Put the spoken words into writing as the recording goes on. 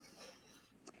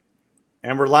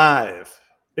And we're live.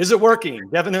 Is it working?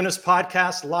 Devin Nunes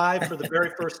podcast live for the very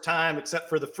first time, except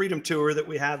for the Freedom Tour that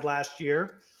we had last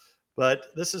year. But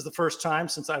this is the first time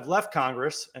since I've left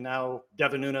Congress, and now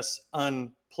Devin Nunes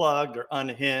unplugged or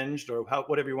unhinged or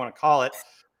whatever you want to call it.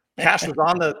 Kash was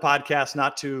on the podcast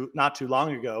not too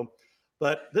long ago.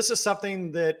 But this is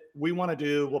something that we want to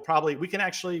do. We can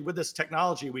actually, with this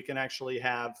technology, we can actually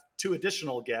have two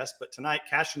additional guests. But tonight,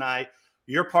 Kash and I,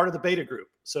 you're part of the beta group.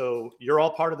 So you're all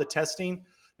part of the testing.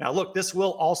 Now, look, this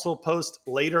will also post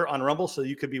later on Rumble, so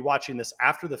you could be watching this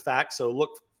after the fact. So look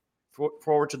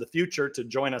forward to the future to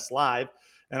join us live.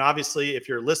 And obviously, if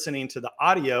you're listening to the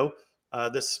audio,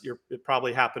 it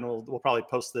probably happened. We'll probably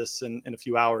post this in a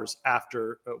few hours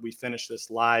after we finish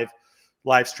this live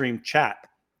stream chat.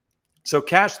 So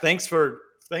Kash, thanks for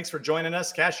joining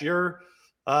us. Kash, you're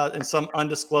in some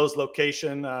undisclosed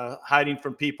location, hiding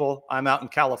from people. I'm out in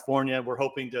California. We're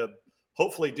hoping to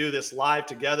hopefully do this live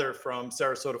together from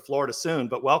Sarasota, Florida soon,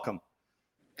 but welcome.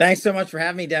 Thanks so much for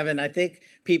having me, Devin. I think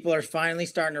people are finally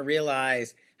starting to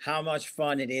realize how much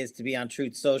fun it is to be on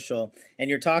Truth Social. And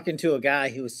you're talking to a guy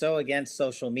who is so against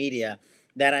social media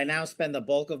that I now spend the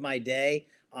bulk of my day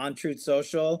on Truth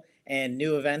Social. And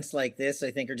new events like this,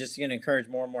 I think, are just going to encourage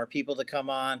more and more people to come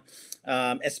on,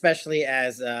 especially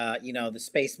as, the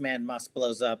spaceman Musk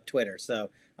blows up Twitter. So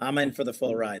I'm in for the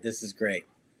full ride. This is great.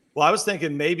 Well, I was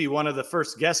thinking maybe one of the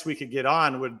first guests we could get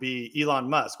on would be Elon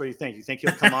Musk. What do you think? You think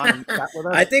he'll come on and chat with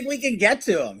us? I think we can get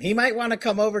to him. He might want to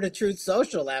come over to Truth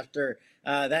Social after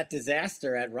that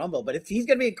disaster at Rumble. But if he's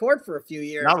going to be in court for a few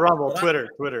years. Not Rumble, Twitter.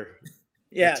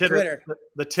 Yeah, Twitter.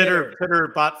 The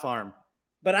Titter bot farm.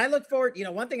 But I look forward,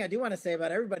 one thing I do want to say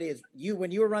about everybody is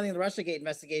when you were running the Russiagate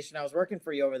investigation, I was working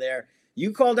for you over there.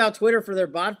 You called out Twitter for their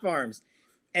bot farms.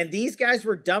 And these guys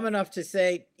were dumb enough to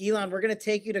say, Elon, we're going to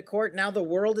take you to court. Now the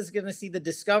world is going to see the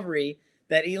discovery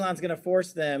that Elon's going to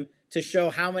force them to show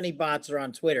how many bots are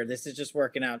on Twitter. This is just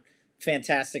working out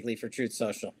fantastically for Truth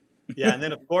Social. Yeah, and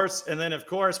then of course,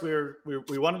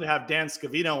 we wanted to have Dan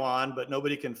Scavino on, but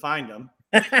nobody can find him.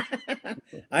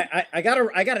 I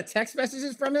got a text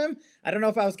messages from him. I don't know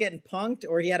if I was getting punked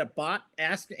or he had a bot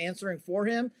answering for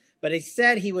him. But he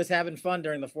said he was having fun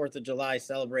during the 4th of July,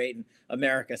 celebrating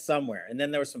America somewhere. And then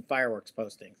there was some fireworks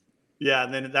postings. Yeah,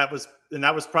 and then that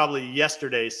was probably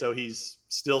yesterday. So he's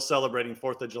still celebrating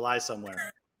 4th of July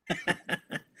somewhere.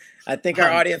 I think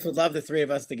our audience would love the three of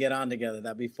us to get on together.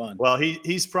 That'd be fun. Well,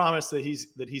 he's promised that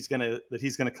he's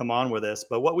gonna come on with us.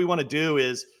 But what we want to do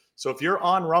is, so if you're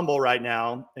on Rumble right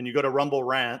now and you go to Rumble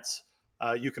Rants,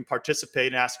 you can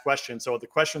participate and ask questions. So the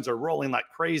questions are rolling like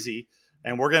crazy.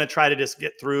 And we're going to try to just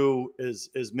get through as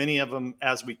many of them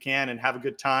as we can and have a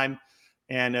good time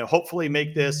and hopefully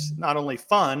make this not only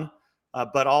fun,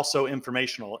 but also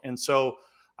informational. And so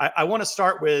I want to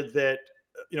start with that,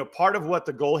 part of what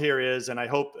the goal here is, and I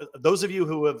hope those of you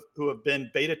who have been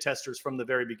beta testers from the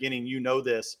very beginning,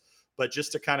 this, but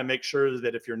just to kind of make sure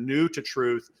that if you're new to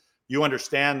Truth, you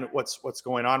understand what's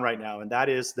going on right now. And that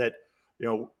is that,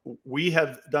 we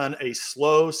have done a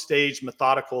slow stage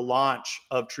methodical launch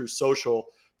of Truth Social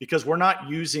because we're not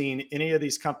using any of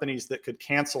these companies that could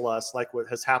cancel us like what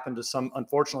has happened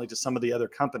unfortunately to some of the other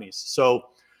companies. So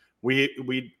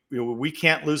we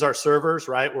can't lose our servers,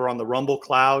 right? We're on the Rumble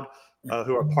cloud,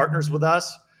 who are partners with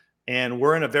us, and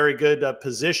we're in a very good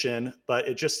position, but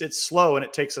it's slow and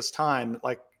it takes us time.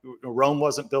 Like Rome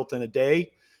wasn't built in a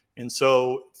day. And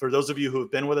so for those of you who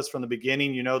have been with us from the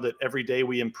beginning, you know that every day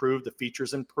we improve, the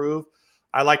features improve.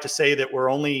 I like to say that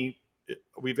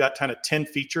we've got kind of 10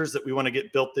 features that we want to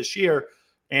get built this year.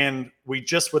 And with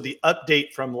the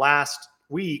update from last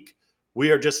week, we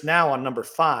are just now on number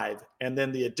 5. And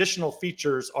then the additional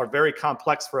features are very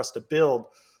complex for us to build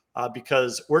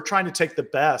because we're trying to take the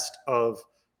best of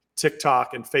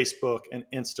TikTok and Facebook and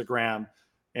Instagram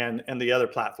and the other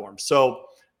platforms.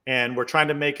 And we're trying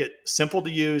to make it simple to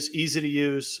use, easy to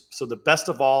use. So the best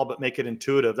of all, but make it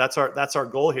intuitive. That's our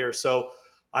goal here. So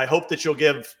I hope that you'll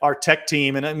give our tech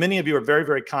team, and many of you are very,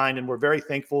 very kind, and we're very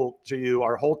thankful to you,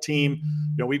 our whole team.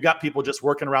 We've got people just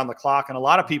working around the clock, and a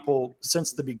lot of people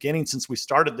since the beginning, since we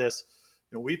started this,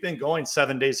 we've been going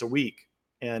 7 days a week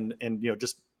and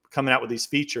just coming out with these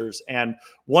features. And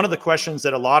one of the questions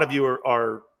that a lot of you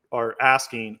are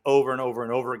asking over and over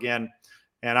and over again,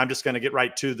 and I'm just going to get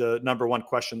right to the number one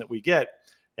question that we get.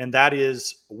 And that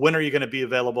is, when are you going to be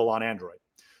available on Android?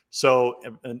 So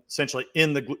essentially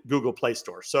in the Google Play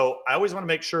Store. So I always want to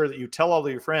make sure that you tell all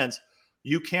of your friends,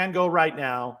 you can go right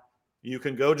now. You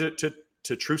can go to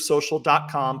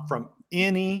truthsocial.com from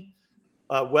any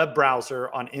web browser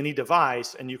on any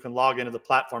device, and you can log into the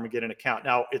platform and get an account.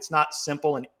 Now, it's not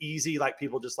simple and easy like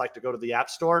people just like to go to the App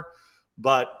Store,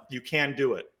 but you can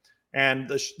do it. And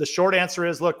the short answer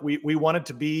is, look, we wanted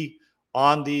to be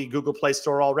on the Google Play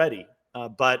Store already.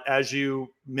 But as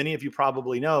many of you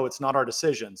probably know, it's not our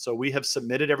decision. So we have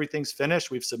submitted, everything's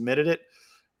finished. We've submitted it,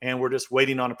 and we're just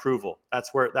waiting on approval.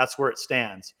 That's where it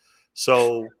stands.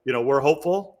 So, we're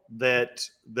hopeful that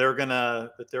they're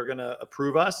gonna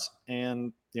approve us.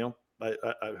 And,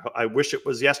 I wish it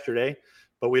was yesterday,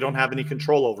 but we don't have any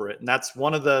control over it. And that's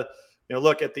one of the,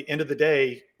 look, at the end of the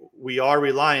day, we are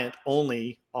reliant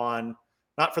only on,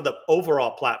 not for the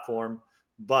overall platform,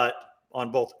 but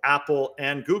on both Apple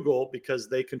and Google, because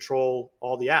they control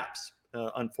all the apps,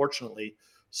 unfortunately.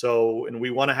 So, and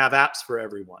we want to have apps for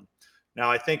everyone. Now,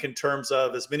 I think in terms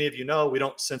of, as many of you know, we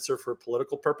don't censor for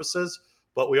political purposes,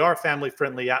 but we are a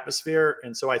family-friendly atmosphere.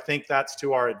 And so I think that's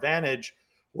to our advantage.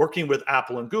 Working with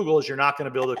Apple and Google is you're not going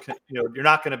to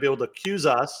be able to accuse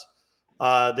us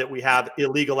that we have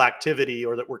illegal activity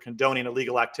or that we're condoning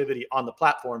illegal activity on the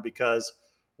platform, because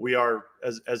we are,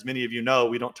 as many of you know,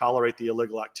 we don't tolerate the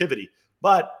illegal activity.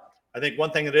 But I think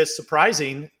one thing that is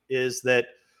surprising is that,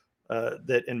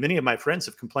 and many of my friends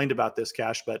have complained about this,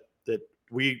 Kash, but that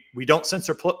we don't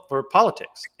censor for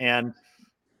politics. And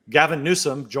Gavin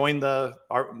Newsom joined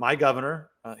my governor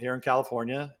here in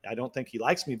California. I don't think he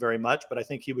likes me very much, but I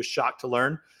think he was shocked to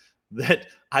learn that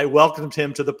I welcomed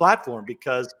him to the platform,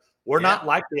 because we're not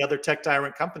like the other tech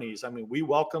tyrant companies. I mean, we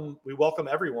welcome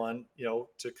everyone,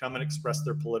 to come and express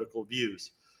their political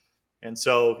views. And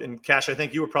so, and Kash, I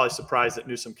think you were probably surprised that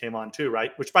Newsom came on too,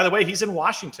 right? Which, by the way, he's in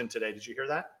Washington today. Did you hear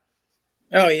that?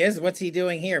 Oh, he is? What's he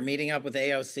doing here? Meeting up with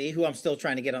AOC, who I'm still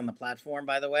trying to get on the platform,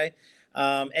 by the way.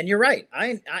 And you're right.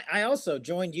 I also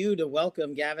joined you to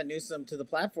welcome Gavin Newsom to the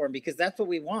platform, because that's what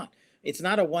we want. It's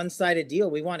not a one-sided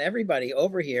deal. We want everybody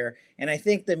over here. And I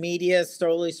think the media is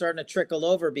slowly starting to trickle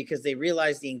over, because they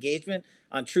realize the engagement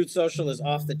on Truth Social is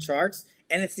off the charts.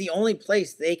 And it's the only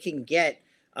place they can get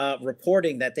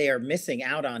reporting that they are missing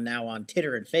out on now on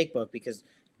Twitter and Facebook, because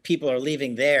people are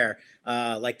leaving there,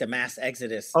 like the mass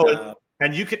exodus.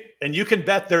 And you can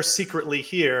bet they're secretly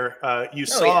here. You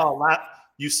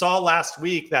saw last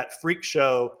week that freak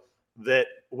show that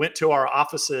went to our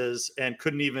offices and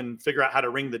couldn't even figure out how to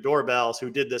ring the doorbells, who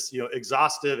did this,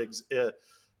 exhaustive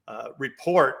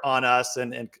report on us,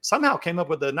 and somehow came up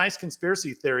with a nice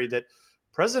conspiracy theory that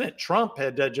President Trump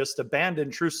had just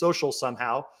abandoned Truth Social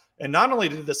somehow. And not only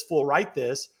did this fool write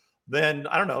this, then,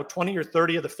 I don't know, 20 or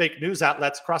 30 of the fake news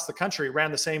outlets across the country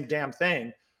ran the same damn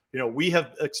thing. We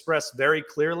have expressed very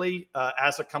clearly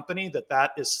as a company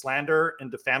that is slander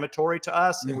and defamatory to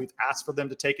us, and we've asked for them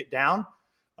to take it down.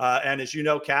 And as you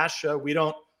know, Kash, we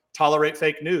don't tolerate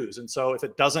fake news. And so if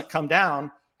it doesn't come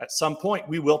down, at some point,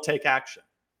 we will take action.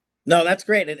 No, that's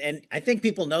great. And I think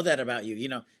people know that about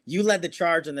you. You led the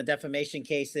charge on the defamation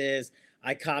cases.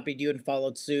 I copied you and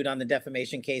followed suit on the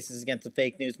defamation cases against the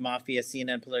fake news mafia,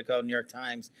 CNN, Politico, New York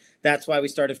Times. That's why we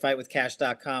started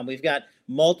fightwithkash.com. We've got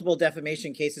multiple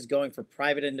defamation cases going for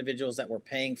private individuals that we're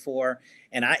paying for.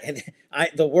 And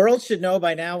the world should know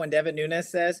by now, when Devin Nunes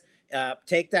says,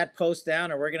 take that post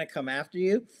down or we're going to come after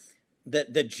you,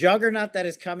 the juggernaut that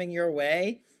is coming your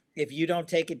way, if you don't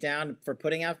take it down for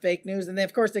putting out fake news. And then,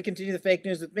 of course, they continue the fake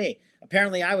news with me.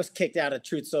 Apparently, I was kicked out of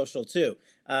Truth Social too,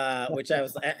 which I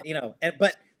was,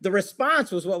 but the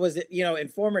response was what was,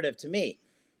 informative to me.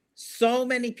 So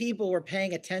many people were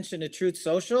paying attention to Truth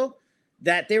Social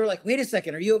that they were like, wait a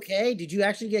second, are you okay? Did you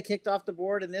actually get kicked off the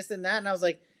board and this and that? And I was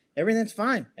like, everything's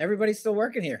fine. Everybody's still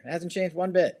working here. It hasn't changed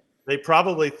one bit. They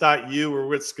probably thought you were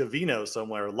with Scavino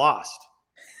somewhere, lost.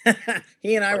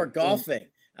 He and I were golfing.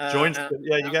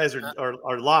 You guys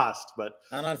are lost. But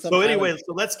so anyway,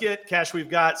 so let's get Kash.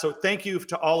 So thank you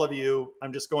to all of you.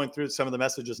 I'm just going through some of the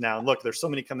messages now. And look, there's so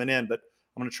many coming in, but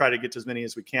I'm going to try to get to as many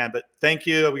as we can. But thank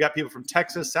you. We got people from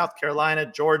Texas, South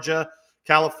Carolina, Georgia,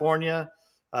 California,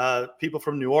 people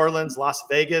from New Orleans, Las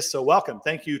Vegas. So welcome.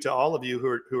 Thank you to all of you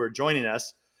who are joining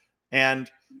us. And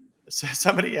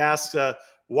somebody asked,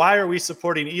 why are we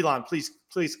supporting Elon?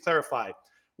 Please clarify.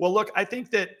 Well, look, I think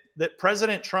that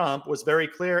President Trump was very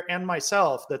clear, and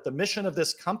myself, that the mission of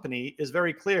this company is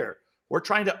very clear. We're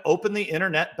trying to open the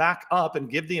internet back up and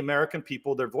give the American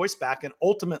people their voice back, and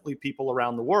ultimately people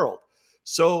around the world.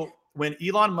 So when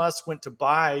Elon Musk went to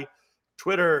buy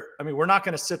Twitter, I mean, we're not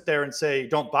going to sit there and say,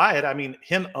 don't buy it. I mean,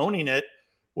 him owning it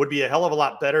would be a hell of a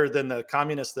lot better than the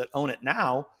communists that own it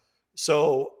now.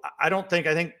 So I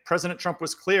think President Trump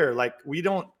was clear. Like,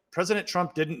 President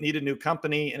Trump didn't need a new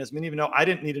company. And as many of you know, I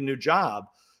didn't need a new job.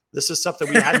 This is something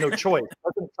we had no choice.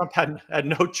 President Trump had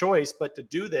no choice but to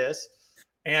do this.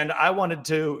 And I wanted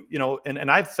to,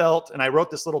 and I felt, and I wrote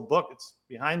this little book, it's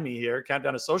behind me here,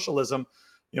 Countdown to Socialism,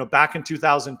 back in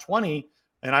 2020,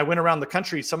 And I went around the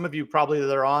country. Some of you probably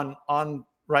that are on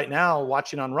right now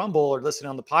watching on Rumble or listening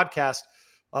on the podcast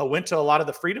went to a lot of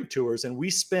the freedom tours, and we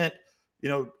spent,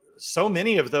 so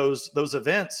many of those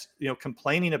events,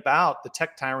 complaining about the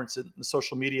tech tyrants and the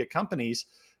social media companies.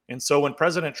 And so when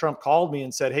President Trump called me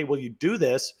and said, "Hey, will you do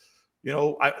this?"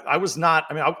 I was not,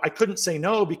 I couldn't say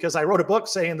no, because I wrote a book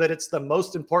saying that it's the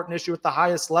most important issue at the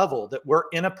highest level, that we're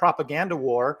in a propaganda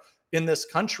war in this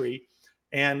country.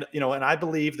 And, and I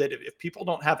believe that if people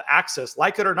don't have access,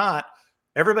 like it or not,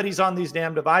 everybody's on these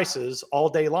damn devices all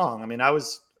day long. I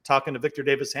was talking to Victor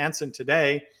Davis Hanson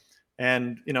today,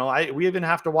 and, we even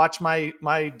have to watch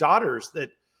my daughters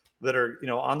that are,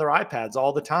 on their iPads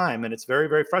all the time. And it's very,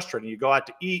 very frustrating. You go out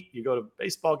to eat, you go to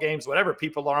baseball games, whatever,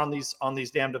 people are on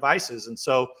these damn devices. And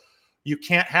so you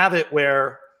can't have it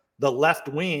where the left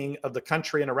wing of the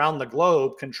country and around the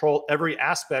globe control every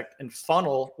aspect and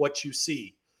funnel what you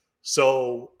see.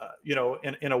 So,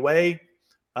 in a way,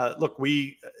 look,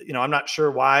 I'm not sure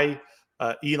why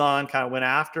Elon kind of went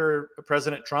after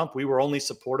President Trump. We were only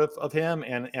supportive of him.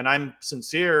 And I'm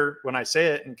sincere when I say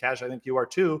it, and Kash, I think you are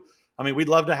too. We'd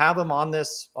love to have him on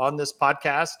this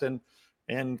podcast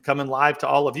and coming live to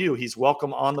all of you. He's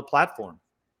welcome on the platform.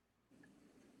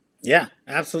 Yeah,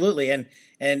 absolutely.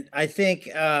 And I think,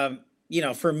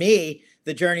 for me,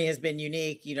 the journey has been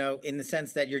unique, in the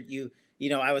sense that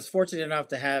I was fortunate enough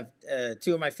to have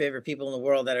two of my favorite people in the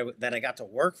world that I got to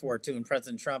work for too, in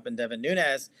President Trump and Devin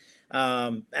Nunes,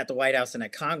 at the White House and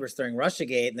at Congress during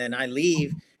Russiagate. And then I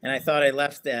leave, and I thought I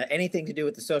left anything to do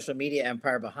with the social media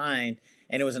empire behind.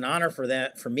 And it was an honor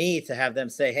for me to have them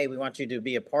say, "Hey, we want you to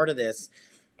be a part of this."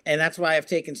 And that's why I've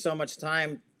taken so much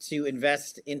time to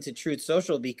invest into Truth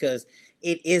Social, because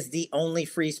it is the only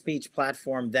free speech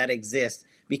platform that exists,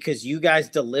 because you guys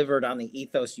delivered on the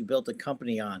ethos you built a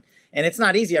company on. And it's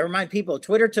not easy. I remind people,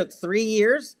 Twitter took 3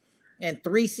 years and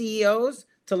 3 CEOs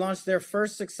to launch their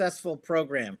first successful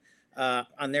program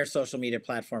on their social media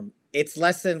platform. It's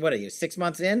less than, 6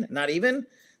 months in? Not even.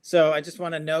 So I just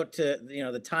want to note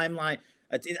the timeline.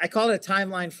 I call it a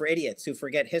timeline for idiots who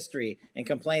forget history and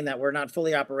complain that we're not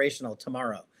fully operational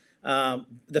tomorrow.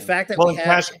 The fact that we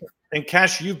have...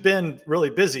 Kash, you've been really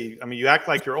busy. You act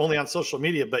like you're only on social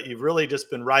media, but you've really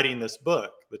just been writing this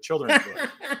book, the children's book.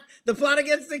 The Plot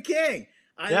Against the King.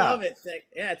 I love it.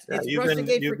 Yeah, it's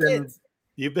Russiagate for kids.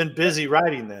 You've been busy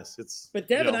writing this. But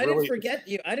Devin, I didn't forget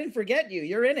you. I didn't forget you.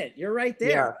 You're in it. You're right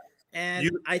there. Yeah. And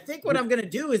I think what I'm going to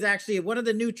do is actually one of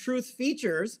the new Truth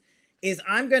features is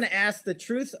I'm going to ask the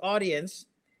Truth audience,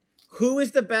 who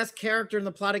is the best character in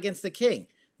The Plot Against the King?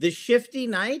 The Shifty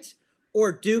Knight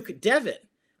or Duke Devin?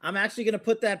 I'm actually going to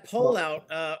put that poll out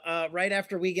right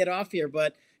after we get off here.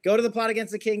 But go to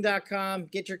theplotagainsttheking.com,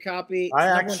 get your copy.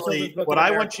 What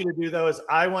I want you to do, though, is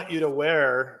I want you to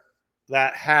wear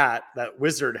that hat, that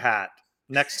wizard hat,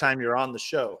 next time you're on the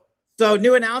show. So,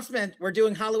 new announcement, we're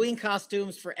doing Halloween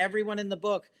costumes for everyone in the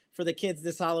book for the kids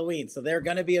this Halloween. So they're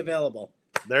going to be available.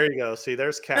 There you go. See,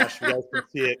 there's Kash. You guys can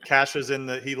see it. Kash is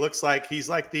he's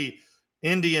like the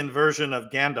Indian version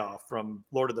of Gandalf from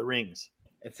Lord of the Rings.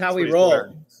 It's how we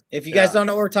roll. If you guys don't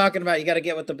know what we're talking about, you got to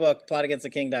get with the book,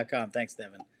 plotagainsttheking.com. Thanks,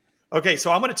 Devin. Okay,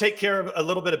 so I'm going to take care of a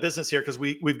little bit of business here, because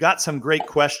we've got some great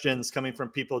questions coming from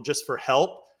people just for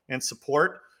help and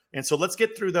support. And so let's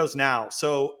get through those now.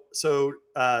 So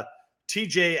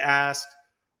TJ asked,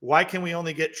 why can we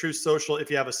only get Truth Social if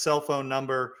you have a cell phone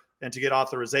number and to get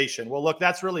authorization? Well, look,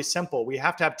 that's really simple. We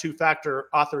have to have 2-factor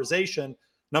authorization.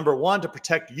 Number one, to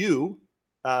protect you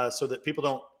so that people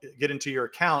don't get into your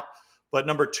account. But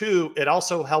number two, it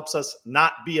also helps us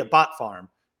not be a bot farm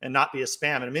and not be a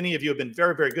spam. And many of you have been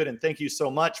very, very good. And thank you so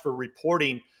much for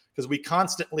reporting, because we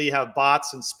constantly have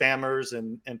bots and spammers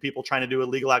and people trying to do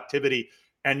illegal activity.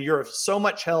 And you're of so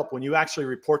much help when you actually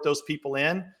report those people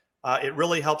in. It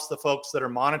really helps the folks that are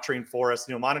monitoring for us,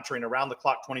 monitoring around the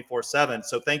clock 24/7.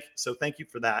 So thank you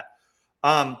for that.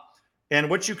 And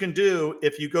what you can do,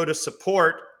 if you go to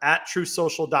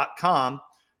support@truthsocial.com,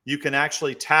 you can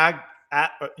actually tag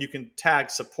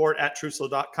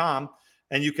support@truthsocial.com,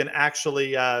 and you can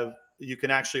actually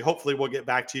hopefully we'll get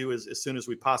back to you as soon as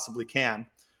we possibly can.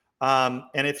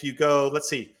 And if you go, let's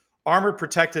see, Armored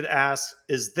Protected asks,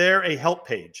 is there a help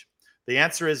page? The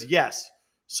answer is yes.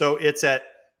 So it's at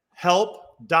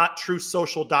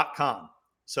help.truthsocial.com.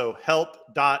 So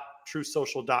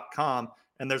help.truthsocial.com,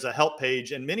 and there's a help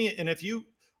page. And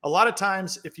a lot of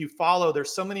times, if you follow,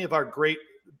 there's so many of our great,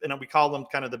 we call them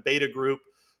kind of the beta group.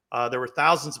 There were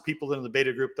thousands of people in the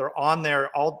beta group. They're on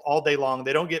there all day long.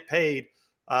 They don't get paid,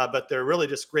 but they're really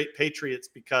just great patriots,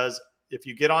 because if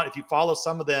you follow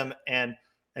some of them and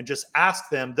just ask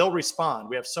them, they'll respond.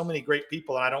 We have so many great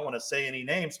people, and I don't want to say any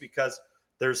names because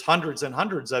there's hundreds and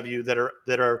hundreds of you that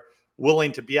are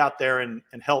willing to be out there and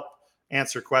help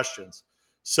answer questions.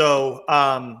 So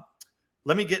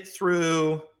let me get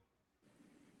through.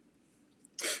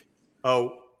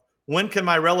 Oh, when can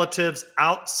my relatives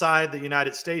outside the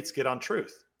United States get on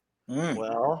Truth?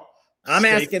 Well, I'm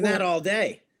asking that all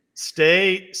day.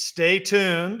 Stay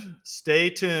tuned. Stay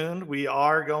tuned. We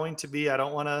are going to be, I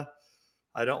don't want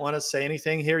to say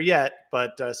anything here yet,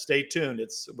 but stay tuned.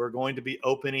 We're going to be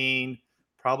opening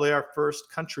probably our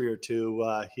first country or two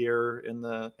here in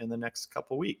the next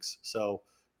couple weeks. So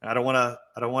I don't want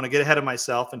to get ahead of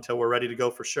myself until we're ready to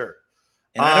go for sure.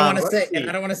 And I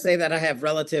don't want to say that I have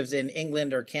relatives in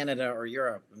England or Canada or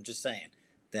Europe. I'm just saying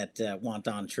that want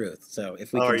on Truth. So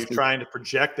if we are you trying to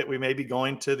project that we may be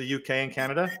going to the UK and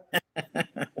Canada?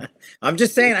 I'm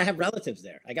just saying I have relatives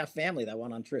there. I got family that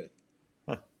want on Truth.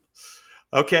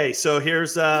 Okay, so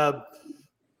here's another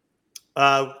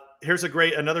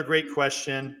great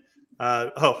question.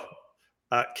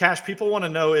 Kash, people want to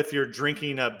know if you're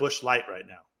drinking a Busch Light right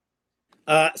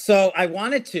now. So I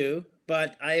wanted to,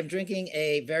 but I am drinking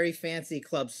a very fancy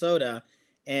club soda.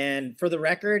 And for the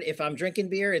record, if I'm drinking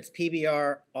beer, it's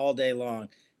PBR all day long.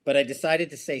 But I decided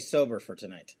to stay sober for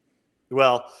tonight.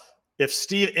 Well, if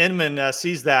Steve Inman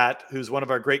sees that, who's one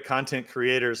of our great content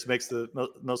creators, makes the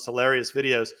most hilarious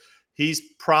videos, he's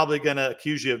probably going to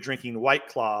accuse you of drinking White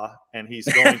Claw, and he's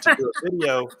going to do a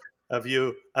video of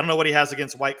you. I don't know what he has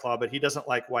against White Claw, but he doesn't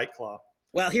like White Claw.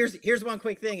 Well, here's one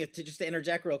quick thing to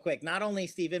interject real quick. Not only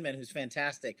Steve Inman, who's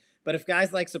fantastic, but if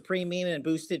guys like Supreme Meme and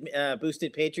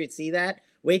Boosted Patriot see that,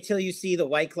 wait till you see the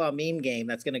White Claw meme game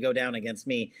that's going to go down against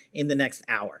me in the next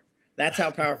hour. That's how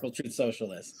powerful Truth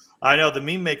Social is. I know the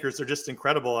meme makers are just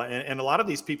incredible, and a lot of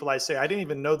these people I say I didn't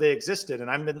even know they existed, and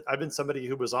I've been somebody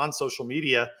who was on social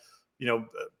media,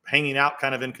 hanging out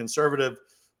kind of in conservative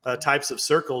types of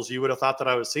circles. You would have thought that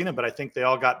I was seeing them, but I think they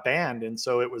all got banned. And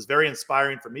so it was very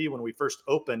inspiring for me when we first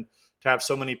opened to have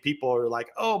so many people are like,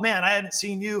 oh man, I hadn't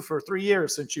seen you for 3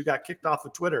 years since you got kicked off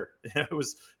of Twitter.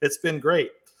 It's been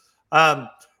great.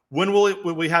 When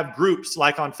will we have groups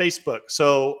like on Facebook?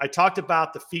 So I talked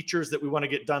about the features that we want to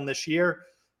get done this year.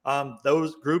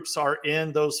 Those groups are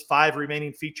in those 5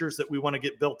 remaining features that we want to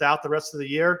get built out the rest of the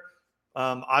year.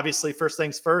 Obviously, first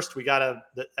things first, we got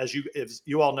to, as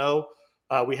you all know,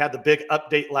 we had the big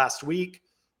update last week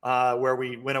where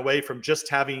we went away from just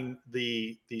having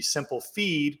the simple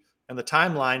feed and the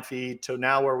timeline feed to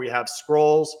now where we have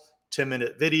scrolls,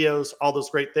 10-minute videos, all those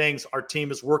great things our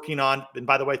team is working on. And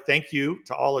by the way, thank you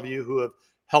to all of you who have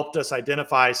helped us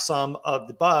identify some of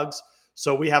the bugs.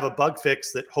 So we have a bug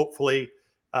fix that hopefully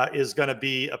is going to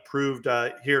be approved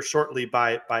here shortly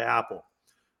by Apple.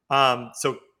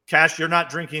 So Kash, you're not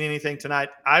drinking anything tonight.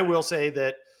 I will say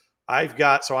that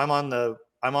I'm on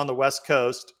the West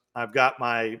Coast. I'm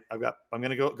going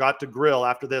to go out to grill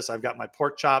after this. I've got my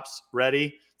pork chops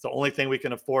ready. It's the only thing we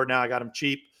can afford now. I got them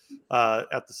cheap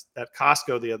at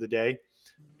Costco the other day.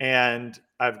 And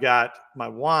I've got my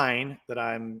wine that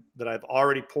I've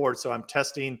already poured. So I'm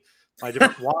testing my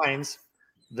different wines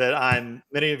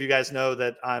many of you guys know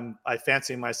that I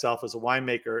fancy myself as a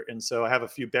winemaker. And so I have a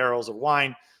few barrels of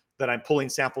wine that I'm pulling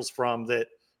samples from which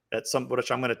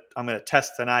I'm going to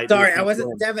test tonight. Sorry,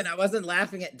 Devin. I wasn't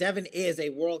laughing at Devin. Is a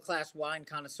world-class wine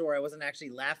connoisseur. I wasn't actually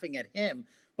laughing at him.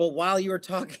 But while you were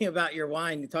talking about your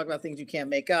wine, you talk about things you can't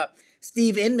make up.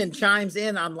 Steve Inman chimes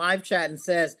in on live chat and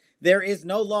says there is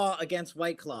no law against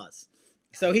White Claws.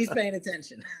 So he's paying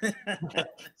attention.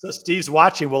 So Steve's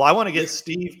watching. Well, I want to get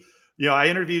Steve. I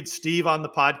interviewed Steve on the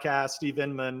podcast, Steve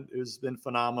Inman, who's been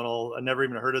phenomenal. I never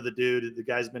even heard of the dude. The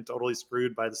guy's been totally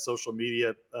screwed by the social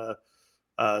media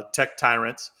tech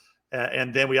tyrants.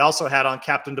 And then we also had on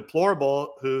Captain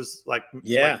Deplorable, who's like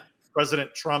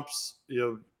President Trump's,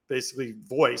 basically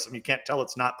voice. I mean, you can't tell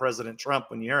it's not President Trump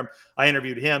when you hear him. I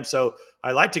interviewed him. So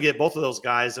I like to get both of those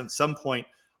guys at some point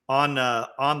on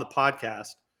the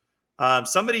podcast.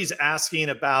 Somebody's asking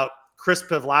about Chris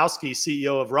Pavlowski,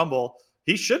 CEO of Rumble.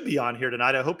 He should be on here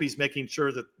tonight. I hope he's making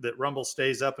sure that Rumble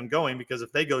stays up and going, because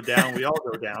if they go down, we all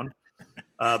go down.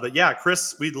 But yeah,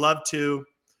 Chris, we'd love to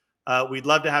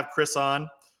have Chris on.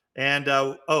 And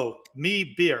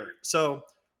beer. So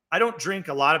I don't drink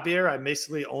a lot of beer. I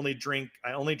basically only drink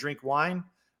wine.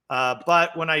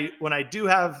 But when I do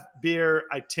have beer,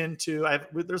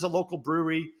 there's a local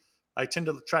brewery. I tend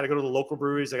to try to go to the local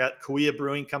breweries. I got Kauai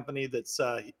Brewing Company that's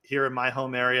here in my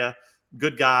home area.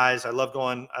 Good guys. I love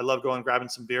going grabbing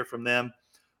some beer from them.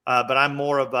 But I'm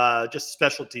more of just a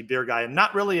specialty beer guy, and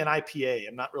not really an IPA.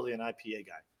 I'm not really an IPA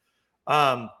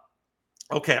guy.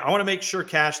 Okay, I want to make sure,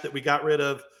 Kash, that we got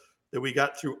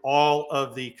through all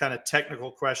of the kind of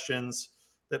technical questions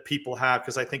that people have,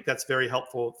 because I think that's very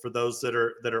helpful for those that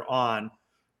are on.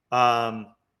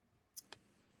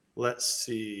 Let's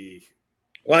see.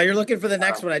 While you're looking for the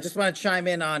next one, I just want to chime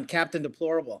in on Captain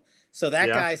Deplorable. So that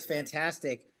Yeah. guy's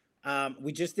fantastic.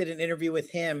 We just did an interview with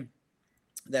him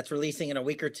that's releasing in a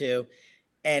week or two,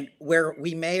 and where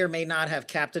we may or may not have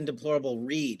Captain Deplorable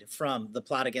read from The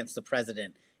Plot Against the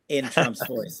President in Trump's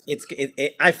voice.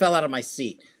 I fell out of my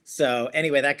seat. So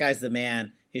anyway, that guy's the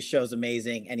man. His show's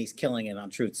amazing, and he's killing it on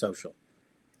Truth Social.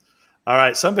 All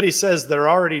right. Somebody says they're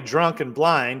already drunk and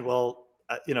blind. Well,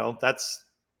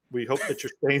 we hope that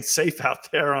you're staying safe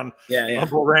out there on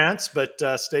Rumble Rants, but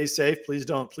stay safe. Please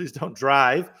don't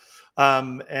drive.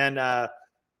 And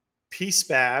Peace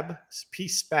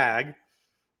Spag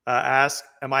asked,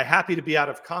 am I happy to be out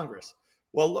of Congress?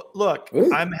 Well, look,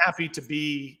 ooh. I'm happy to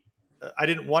be. I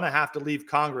didn't want to have to leave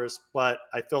Congress, but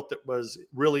I felt it was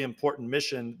really important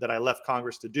mission that I left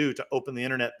Congress to do, to open the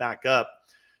internet back up.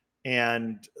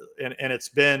 And it's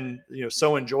been,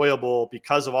 so enjoyable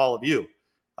because of all of you,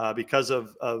 because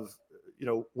of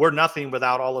we're nothing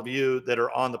without all of you that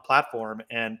are on the platform.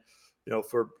 And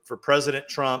for President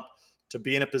Trump to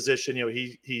be in a position,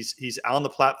 he's on the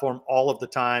platform all of the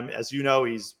time. As you know,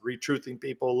 he's retruthing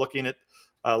people, looking at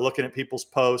people's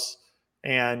posts,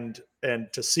 and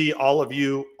to see all of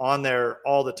you on there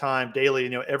all the time,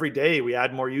 daily. Every day we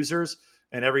add more users,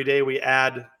 and every day we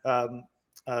add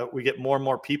we get more and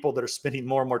more people that are spending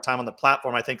more and more time on the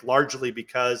platform. I think largely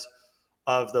because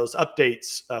of those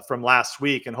updates from last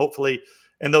week, and hopefully,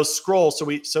 and those scrolls.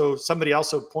 So somebody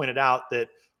also pointed out that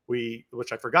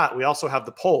which I forgot, we also have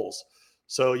the polls.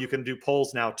 So you can do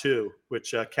polls now too,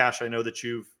 which Kash, I know that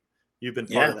you've been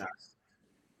part of that.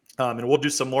 And we'll do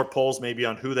some more polls maybe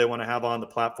on who they want to have on the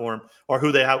platform, or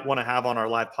who they want to have on our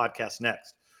live podcast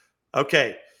next.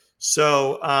 Okay,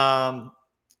 so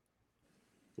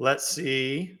let's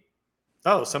see.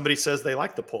 Oh, somebody says they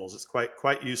like the polls. It's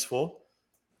quite useful.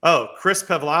 Oh, Chris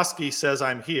Pavlovsky says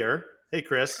I'm here. Hey,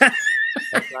 Chris.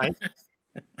 That's nice.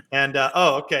 And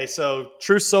okay. So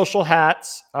Truth Social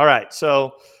hats. All right.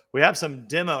 So we have some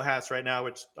demo hats right now,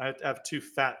 which I have too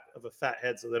fat of a fat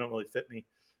head, so they don't really fit me.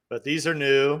 But these are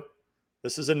new.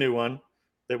 This is a new one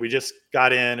that we just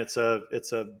got in. It's a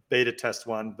beta test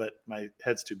one, but my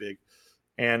head's too big.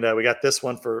 And we got this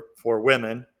one for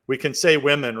women. We can say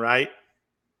women, right,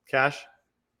 Kash?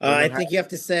 I think you have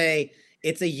to say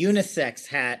it's a unisex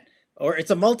hat, or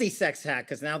it's a multi-sex hat,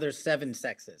 because now there's 7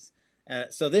 sexes.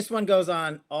 So this one goes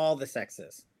on all the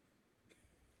sexes.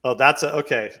 Oh,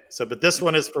 okay. So, but this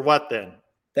one is for what then?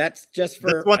 That's just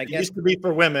for. This one used to be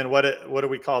for women. What do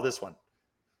we call this one?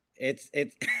 It's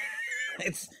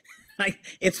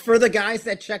for the guys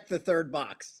that check the third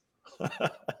box.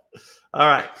 All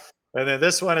right. And then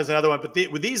this one is another one, but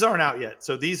these aren't out yet.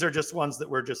 So these are just ones that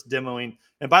we're just demoing.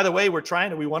 And by the way, we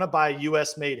want to buy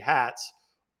US made hats,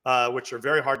 which are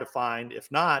very hard to find. If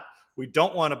not, we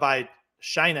don't want to buy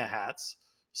China hats.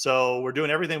 So we're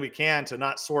doing everything we can to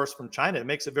not source from China. It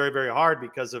makes it very, very hard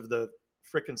because of the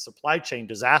freaking supply chain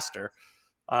disaster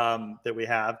that we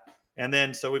have. And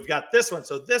then, so we've got this one.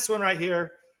 So this one right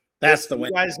here, that's the one.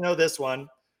 You guys know this one.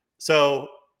 So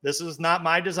this is not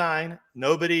my design.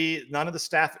 None of the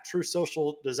staff at Truth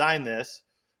Social designed this.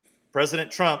 President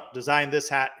Trump designed this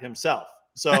hat himself.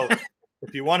 So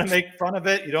if you want to make fun of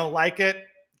it, you don't like it,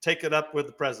 take it up with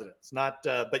the president. It's not,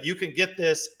 but you can get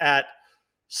this at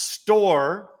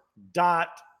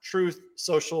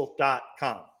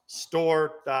store.truthsocial.com.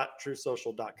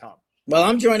 Store.truthsocial.com. Well,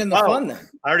 I'm joining the fun then.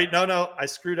 I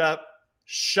screwed up.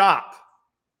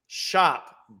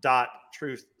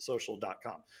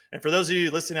 Shop.truthsocial.com. And for those of you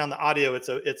listening on the audio, it's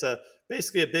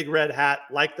basically a big red hat,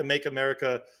 like the Make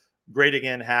America Great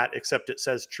Again hat, except it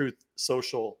says Truth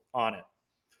Social on it.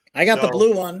 I got the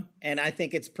blue one, and I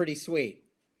think it's pretty sweet.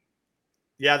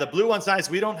 Yeah, the blue one's nice.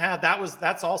 We don't have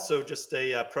that's also just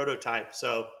a prototype.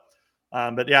 So,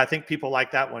 but yeah, I think people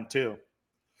like that one too.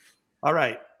 All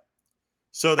right.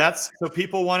 So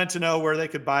people wanted to know where they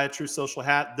could buy a Truth Social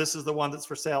hat. This is the one that's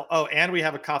for sale. Oh, and we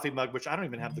have a coffee mug, which I don't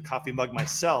even have the coffee mug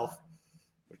myself.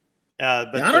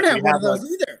 But I don't have one of those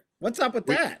either. What's up with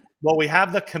that? Well, we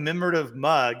have the commemorative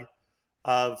mug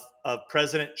of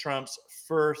President Trump's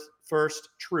first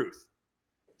truth.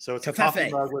 So it's a coffee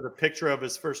mug with a picture of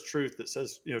his first truth that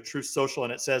says, Truth Social,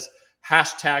 and it says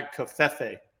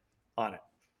 #Covfefe on it.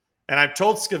 And I've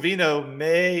told Scavino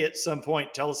may at some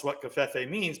point tell us what Covfefe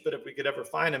means, but if we could ever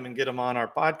find him and get him on our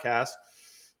podcast,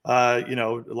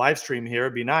 live stream here,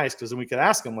 it'd be nice, because then we could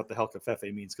ask him what the hell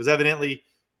Covfefe means, because evidently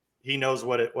he knows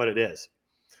what it is.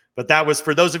 But that was,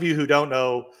 for those of you who don't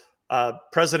know,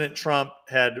 President Trump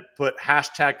had put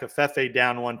 #Covfefe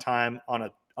down one time on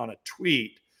a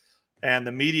tweet, and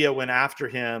the media went after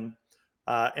him.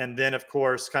 And then, of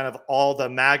course, kind of all the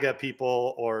MAGA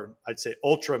people, or I'd say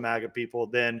ultra MAGA people,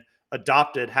 then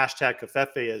adopted hashtag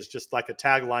Covfefe as just like a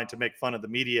tagline to make fun of the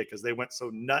media because they went so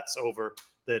nuts over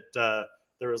that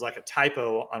there was like a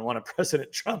typo on one of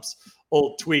President Trump's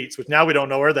old tweets, which now we don't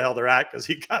know where the hell they're at because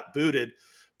he got booted.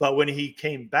 But when he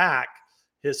came back,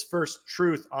 his first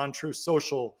truth on Truth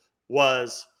Social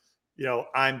was,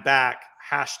 I'm back,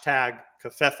 hashtag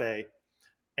Covfefe.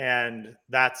 And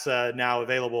that's now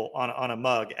available on a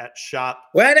mug at shop.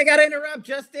 Wait, I got to interrupt.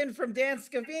 Just in from Dan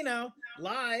Scavino,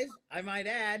 live, I might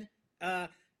add,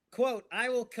 quote, I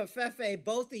will Covfefe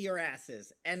both of your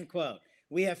asses, end quote.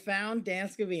 We have found Dan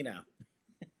Scavino.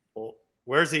 Well,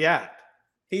 where's he at?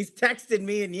 He's texted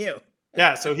me and you.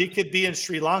 Yeah, so he could be in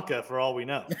Sri Lanka for all we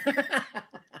know.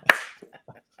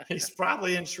 He's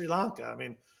probably in Sri Lanka. I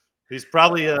mean, he's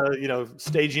probably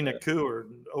staging a coup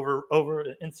or over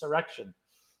an insurrection.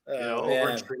 Over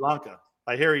in Sri Lanka.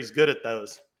 I hear he's good at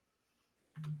those.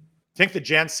 Think the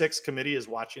Jan 6 committee is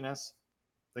watching us?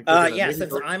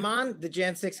 Since I'm on, the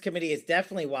Jan 6 committee is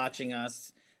definitely watching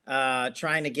us,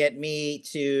 trying to get me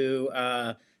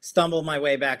to stumble my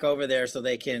way back over there so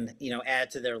they can,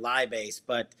 add to their lie base.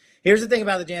 But here's the thing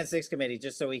about the Jan 6 committee,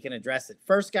 just so we can address it.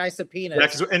 First guy subpoenaed.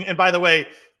 Yeah, and by the way,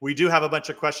 we do have a bunch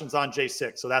of questions on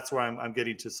J6, so that's where I'm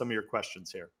getting to some of your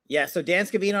questions here. Yeah, so Dan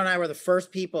Scavino and I were the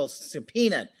first people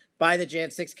subpoenaed by the Jan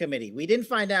 6 committee. We didn't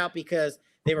find out because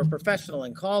they were professional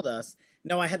and called us.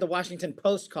 No, I had the Washington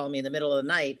Post call me in the middle of the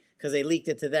night because they leaked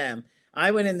it to them. I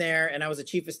went in there and I was a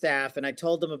chief of staff and I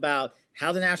told them about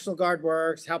how the National Guard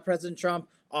works, how President Trump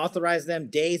authorized them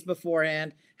days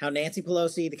beforehand, how Nancy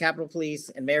Pelosi, the Capitol Police,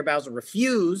 and Mayor Bowser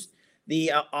refused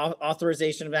the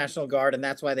authorization of National Guard, and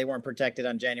that's why they weren't protected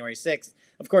on January 6th.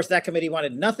 Of course, that committee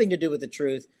wanted nothing to do with the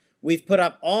truth. We've put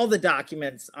up all the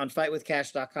documents on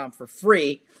fightwithkash.com for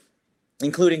free,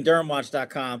 including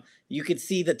DurhamWatch.com. You can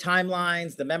see the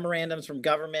timelines, the memorandums from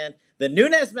government. The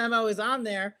Nunes memo is on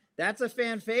there. That's a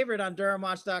fan favorite on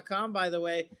DurhamWatch.com, by the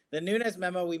way. The Nunes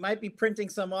memo, we might be printing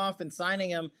some off and signing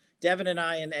them, Devin and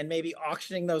I, and maybe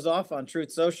auctioning those off on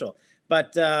Truth Social.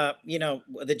 But,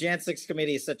 the Jan 6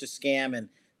 committee is such a scam, and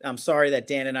I'm sorry that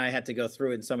Dan and I had to go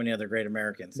through it and so many other great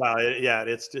Americans. Well,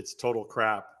 it's total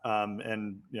crap.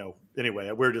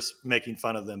 Anyway, we're just making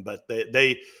fun of them, but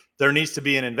there needs to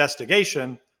be an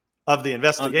investigation of the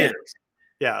investigators.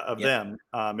 Them.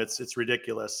 It's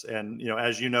ridiculous. And,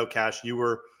 as you know, Kash, you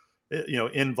were,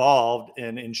 involved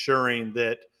in ensuring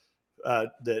that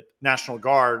that National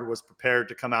Guard was prepared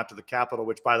to come out to the Capitol,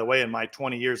 which, by the way, in my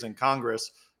 20 years in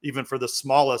Congress, even for the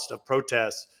smallest of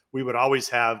protests, we would always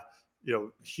have,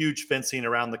 huge fencing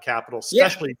around the Capitol,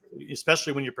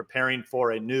 especially when you're preparing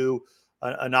for a new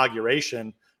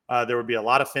inauguration. There would be a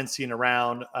lot of fencing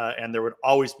around, and there would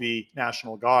always be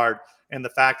National Guard. And the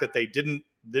fact that they didn't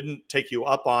take you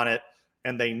up on it,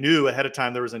 and they knew ahead of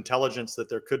time there was intelligence that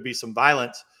there could be some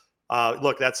violence.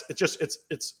 Look,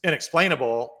 it's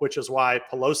inexplainable, which is why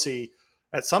Pelosi,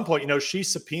 at some point, she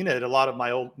subpoenaed a lot of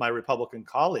my Republican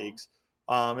colleagues.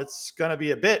 It's going to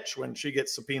be a bitch when she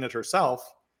gets subpoenaed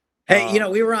herself. Hey,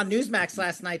 we were on Newsmax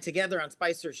last night together on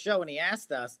Spicer's show, and he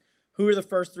asked us who are the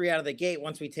first three out of the gate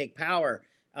once we take power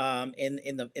in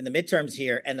the midterms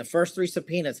here, and the first three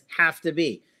subpoenas have to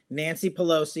be Nancy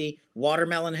Pelosi,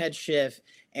 Watermelon Head Schiff,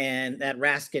 and that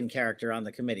Raskin character on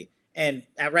the committee. And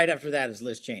right after that is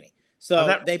Liz Cheney.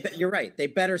 So you're right. They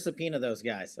better subpoena those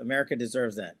guys. America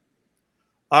deserves that.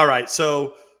 All right.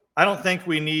 So I don't think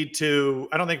we need to.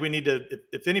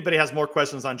 If anybody has more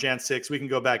questions on Jan 6, we can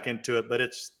go back into it. But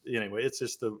it's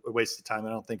just a waste of time. I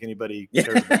don't think anybody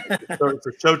cares about it. It's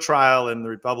a show trial, and the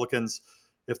Republicans,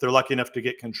 if they're lucky enough to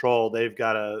get control, they've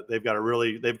got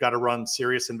to run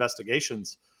serious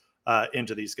investigations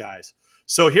into these guys.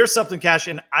 So here's something, Kash,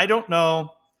 and I don't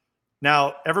know.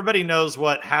 Now everybody knows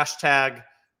what hashtag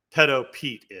Pedo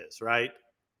Pete is, right?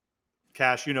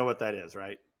 Kash, you know what that is,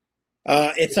 right?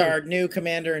 It's our new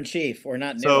commander in chief, or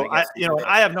not new. So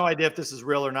I have no idea if this is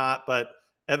real or not, but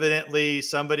evidently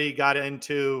somebody got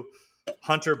into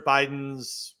Hunter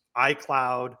Biden's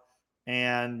iCloud,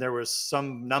 and there was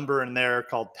some number in there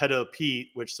called Pedo Pete,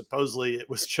 which supposedly it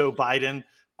was Joe Biden.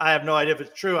 I have no idea if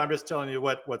it's true. I'm just telling you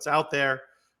what's out there.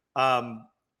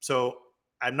 So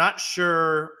I'm not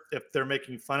sure if they're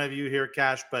making fun of you here,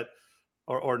 Kash,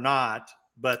 or not,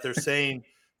 but they're saying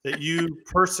that you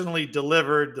personally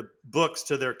delivered the books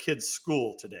to their kids'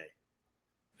 school today.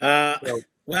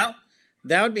 Well,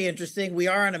 that would be interesting. We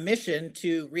are on a mission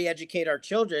to re-educate our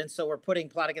children, so we're putting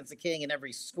Plot Against the King in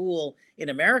every school in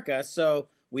America. So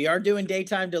we are doing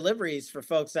daytime deliveries for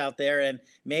folks out there. And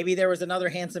maybe there was another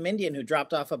handsome Indian who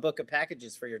dropped off a book of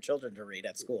packages for your children to read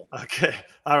at school. Okay.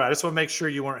 All right. I just want to make sure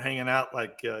you weren't hanging out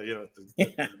like, with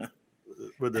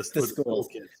The the school schools.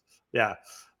 kids. Yeah.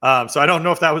 So I don't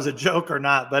know if that was a joke or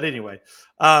not, but anyway.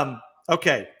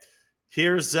 Okay.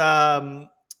 Here's here's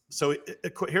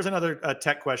another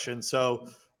tech question. So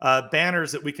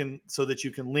banners that so that you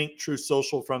can link True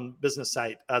Social from business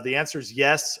site. The answer is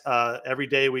yes. Every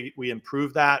day we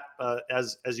improve that.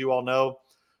 As you all know,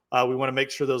 we want to make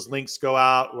sure those links go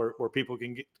out where people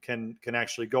can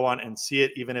actually go on and see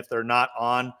it, even if they're not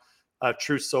on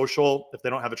True Social. If they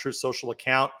don't have a True Social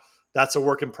account, that's a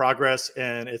work in progress,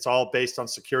 and it's all based on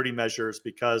security measures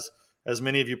because, as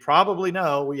many of you probably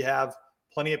know, we have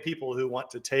plenty of people who want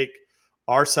to take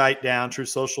our site down, True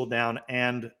Social down,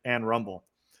 and Rumble.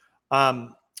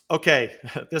 Okay,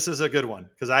 this is a good one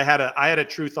because I had a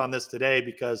truth on this today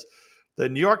because the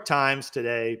New York Times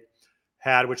today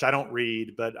had, which I don't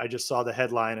read, but I just saw the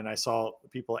headline and I saw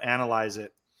people analyze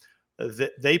it.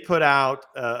 They put out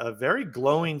a very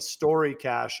glowing story,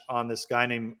 Kash, on this guy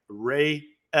named Ray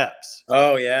Epps.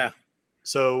 Oh, yeah.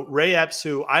 So Ray Epps,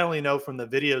 who I only know from the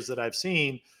videos that I've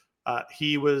seen,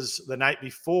 he was the night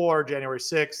before January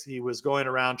 6th, he was going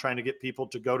around trying to get people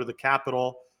to go to the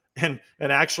Capitol. And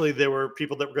actually there were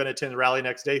people that were going to attend the rally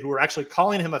next day who were actually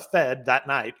calling him a Fed that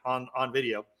night on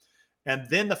video. And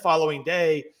then the following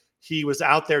day, he was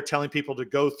out there telling people to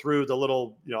go through the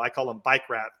little, I call them bike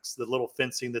racks, the little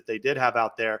fencing that they did have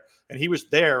out there. And he was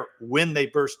there when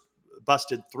they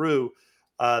busted through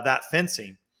that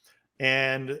fencing.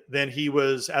 And then he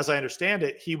was, as I understand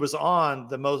it, he was on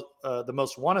the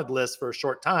most wanted list for a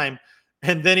short time.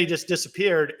 And then he just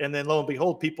disappeared. And then lo and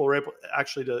behold, people were able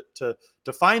actually to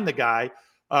find the guy.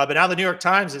 But now the New York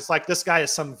Times, it's like this guy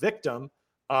is some victim.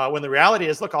 When the reality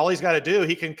is, look, all he's got to do,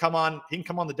 he can come on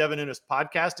the Devin Nunes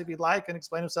podcast if he'd like and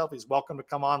explain himself. He's welcome to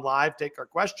come on live, take our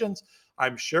questions.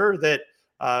 I'm sure that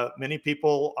many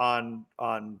people on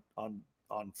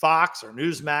Fox or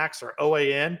Newsmax or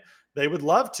OAN, they would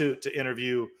love to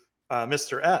interview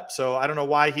Mr. Epps. So I don't know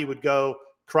why he would go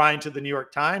crying to the New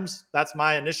York Times. That's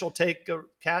my initial take.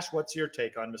 Kash, what's your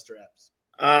take on Mr. Epps?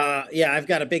 Yeah, I've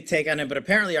got a big take on him, but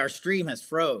apparently our stream has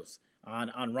froze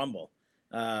on Rumble.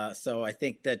 So I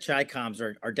think the Chi-Coms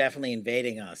are definitely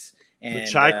invading us. And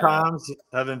the Chi-Coms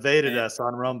have invaded us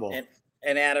on Rumble.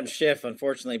 And Adam Schiff,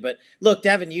 unfortunately. But look,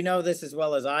 Devin, you know this as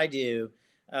well as I do.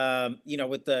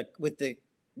 With the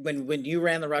when you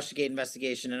ran the Russiagate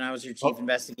investigation and I was your chief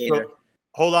investigator. So,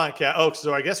 hold on, Kat. Oh,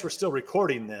 so I guess we're still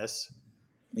recording this.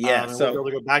 Yeah. So we'll be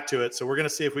able to go back to it. So we're going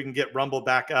to see if we can get Rumble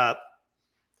back up.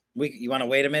 You want to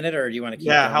wait a minute or do you want to keep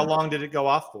going? going? How long did it go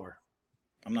off for?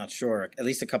 I'm not sure. At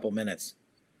least a couple minutes.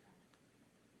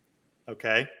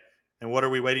 Okay. And what are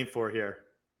we waiting for here?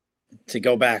 To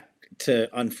go back to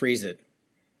unfreeze it.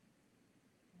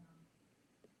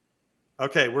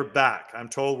 Okay, we're back. I'm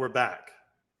told we're back.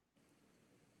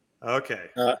 Okay.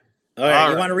 All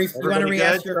right. You want to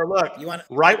re-ask your... So look,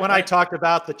 right when I talked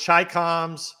about the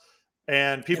Chi-Coms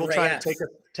and people trying to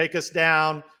take us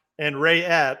down and Ray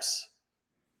Epps,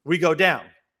 we go down.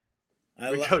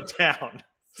 Go down.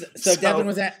 So Devin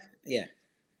was at... Yeah.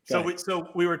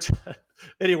 We were...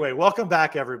 Anyway, welcome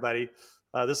back, everybody.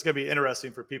 This is going to be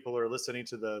interesting for people who are listening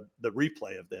to the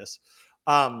replay of this.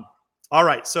 All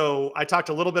right, so I talked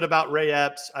a little bit about Ray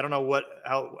Epps. I don't know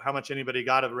how much anybody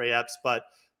got of Ray Epps, but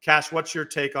Kash, what's your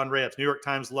take on Ray Epps? New York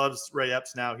Times loves Ray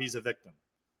Epps now. He's a victim.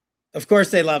 Of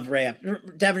course they love Ray Epps.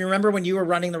 Devin, remember when you were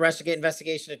running the Russiagate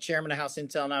investigation as chairman of House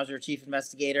Intel and I was your chief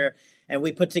investigator, and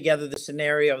we put together the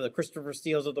scenario of the Christopher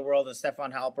Steeles of the world and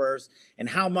Stefan Halpers and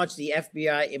how much the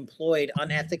FBI employed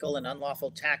unethical and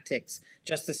unlawful tactics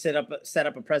just to set up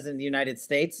a president of the United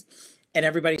States? And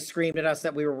everybody screamed at us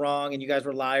that we were wrong and you guys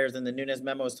were liars and the Nunes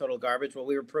memo is total garbage. Well,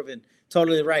 we were proven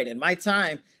totally right. In my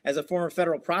time as a former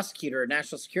federal prosecutor,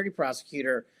 national security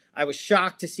prosecutor, I was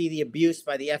shocked to see the abuse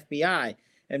by the FBI.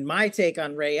 And my take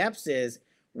on Ray Epps is,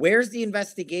 where's the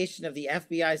investigation of the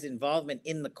FBI's involvement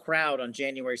in the crowd on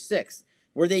January 6th?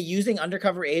 Were they using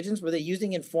undercover agents? Were they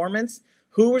using informants?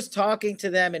 Who was talking to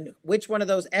them? And which one of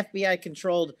those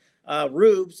FBI-controlled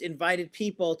rubes invited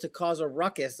people to cause a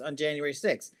ruckus on January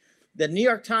 6th? The New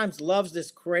York Times loves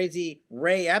this crazy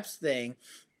Ray Epps thing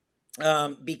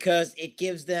because it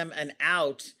gives them an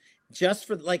out just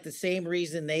for like the same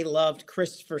reason they loved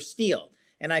Christopher Steele.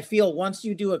 And I feel once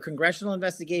you do a congressional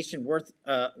investigation worth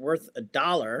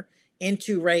 $1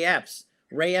 into Ray Epps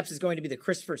is going to be the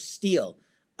Christopher Steele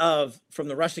from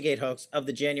the Russiagate hoax of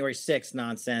the January 6th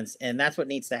nonsense. And that's what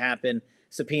needs to happen.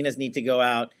 Subpoenas need to go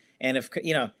out. And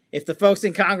if the folks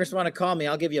in Congress want to call me,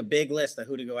 I'll give you a big list of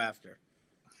who to go after.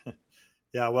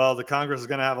 Yeah, well, the Congress is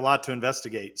going to have a lot to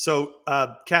investigate. So,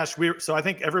 Kash, so I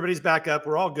think everybody's back up.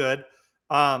 We're all good.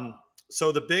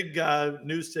 So the big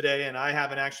news today, and I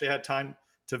haven't actually had time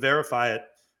to verify it,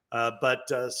 but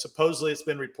supposedly it's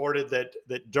been reported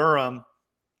that Durham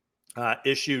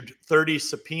issued 30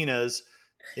 subpoenas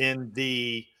in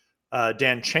the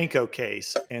Danchenko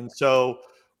case. And so,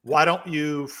 why don't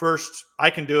you first? I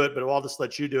can do it, but I'll just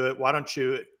let you do it. Why don't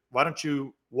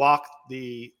you walk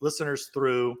the listeners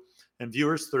through and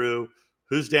viewers through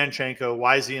who's Danchenko,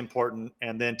 why is he important,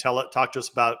 and then talk to us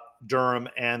about Durham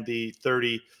and the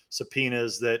 30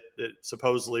 subpoenas that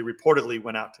supposedly reportedly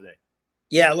went out today.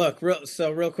 Yeah, look,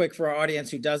 real quick for our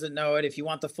audience who doesn't know it, if you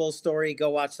want the full story, go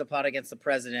watch The Plot Against the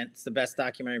President. It's the best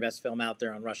documentary, best film out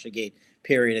there on Russiagate,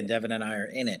 period, and Devin and I are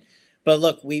in it. But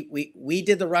look, we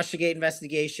did the Russiagate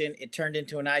investigation. It turned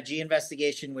into an IG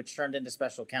investigation, which turned into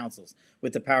special counsels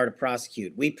with the power to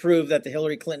prosecute. We proved that the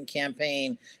Hillary Clinton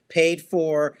campaign paid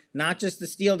for not just the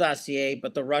Steele dossier,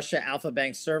 but the Russia Alpha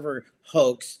Bank server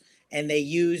hoax, and they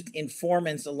used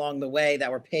informants along the way that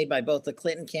were paid by both the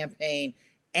Clinton campaign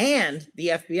and the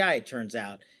FBI, it turns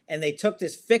out. And they took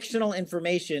this fictional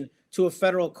information to a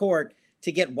federal court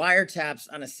to get wiretaps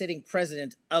on a sitting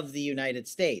president of the United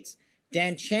States.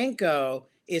 Danchenko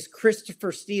is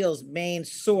Christopher Steele's main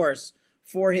source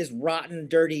for his rotten,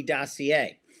 dirty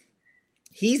dossier.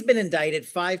 He's been indicted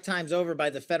 5 times over by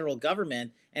the federal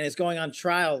government and is going on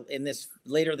trial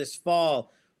later this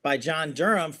fall by John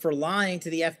Durham for lying to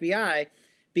the FBI,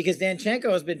 because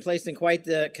Danchenko has been placed in quite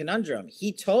the conundrum.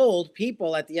 He told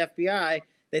people at the FBI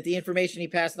that the information he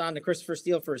passed on to Christopher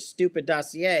Steele for his stupid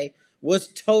dossier was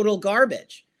total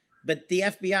garbage. But the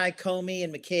FBI, Comey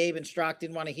and McCabe and Strzok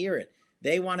didn't want to hear it.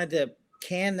 They wanted to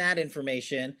can that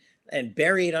information and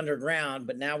bury it underground,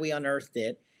 but now we unearthed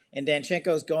it. And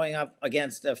Danchenko is going up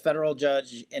against a federal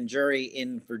judge and jury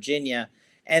in Virginia.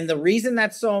 And the reason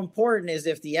that's so important is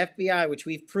if the FBI, which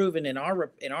we've proven in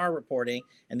our reporting,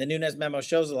 and the Nunes memo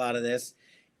shows a lot of this,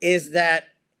 is that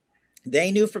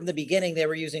they knew from the beginning they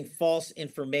were using false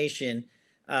information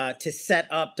to set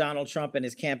up Donald Trump and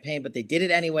his campaign, but they did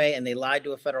it anyway, and they lied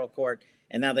to a federal court,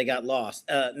 and now they got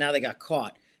now they got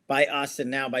caught by us and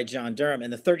now by John Durham.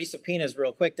 And the 30 subpoenas,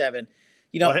 real quick, Devin.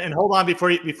 And hold on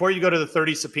before you go to the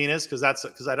 30 subpoenas, because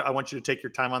I want you to take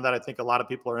your time on that. I think a lot of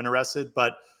people are interested,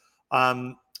 but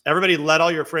everybody let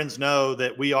all your friends know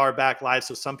that we are back live.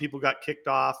 So some people got kicked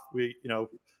off.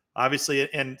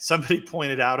 Obviously, and somebody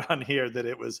pointed out on here that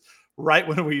it was right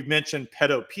when we mentioned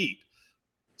Pedo Pete.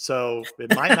 So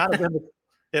it might not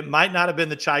have been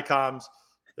the Chi-Coms.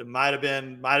 It might have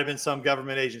been some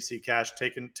government agency, Kash,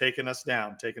 taking us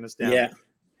down. Yeah.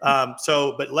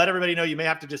 But let everybody know, you may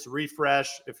have to just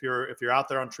refresh if you're out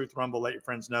there on Truth Rumble. Let your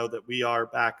friends know that we are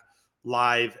back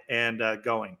live and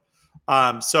going.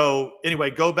 So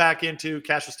anyway, go back into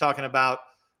Kash was talking about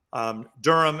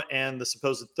Durham and the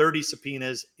supposed 30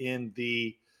 subpoenas in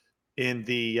the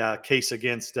case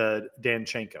against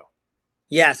Danchenko.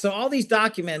 Yeah. So all these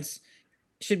documents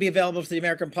should be available to the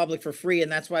American public for free,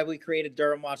 and that's why we created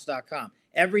DurhamWatch.com.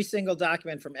 Every single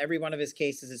document from every one of his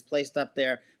cases is placed up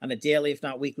there on a daily, if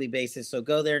not weekly basis. So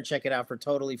go there and check it out for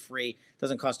totally free. It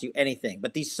doesn't cost you anything.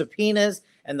 But these subpoenas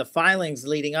and the filings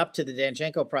leading up to the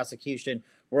Danchenko prosecution,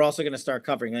 we're also going to start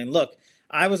covering. And look,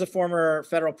 I was a former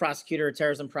federal prosecutor, a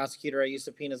terrorism prosecutor. I use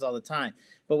subpoenas all the time.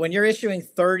 But when you're issuing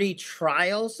 30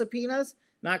 trial subpoenas,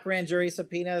 not grand jury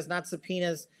subpoenas, not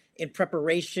subpoenas in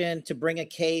preparation to bring a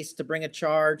case, to bring a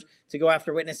charge, to go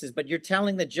after witnesses, but you're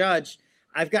telling the judge,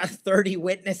 I've got 30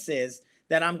 witnesses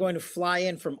that I'm going to fly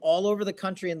in from all over the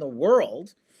country and the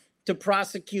world to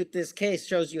prosecute this case,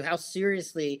 shows you how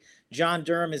seriously John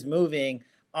Durham is moving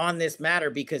on this matter,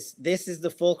 because this is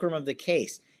the fulcrum of the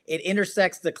case. It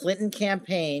intersects the Clinton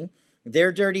campaign,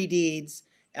 their dirty deeds,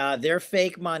 their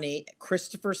fake money,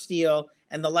 Christopher Steele,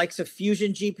 and the likes of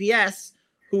Fusion GPS,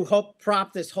 who helped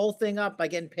prop this whole thing up by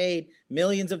getting paid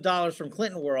millions of dollars from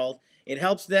Clinton World. It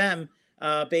helps them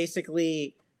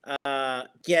basically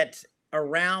get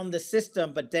around the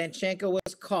system, but Danchenko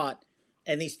was caught,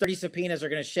 and these 30 subpoenas are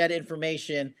going to shed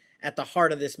information at the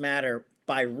heart of this matter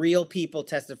by real people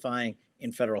testifying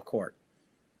in federal court.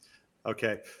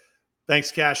 Okay.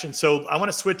 Thanks, Kash. And so I want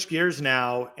to switch gears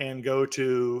now and go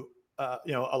to,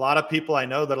 a lot of people, I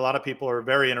know that a lot of people are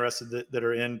very interested that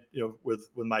are in, with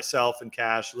myself and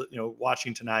Kash,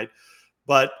 watching tonight.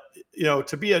 But,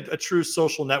 to be a true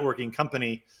social networking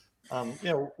company,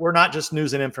 we're not just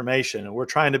news and information, and we're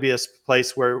trying to be a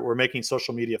place where we're making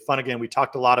social media fun again. We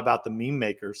talked a lot about the meme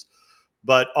makers,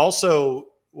 but also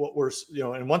what we're,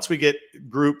 and once we get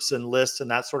groups and lists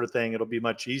and that sort of thing, it'll be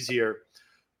much easier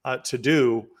to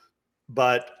do.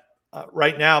 But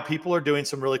right now, people are doing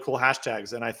some really cool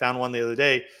hashtags, and I found one the other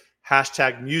day,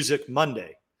 hashtag Music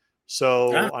Monday.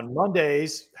 So Ah, on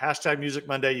Mondays, hashtag Music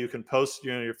Monday, you can post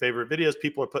your favorite videos.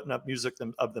 People are putting up music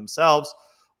of themselves,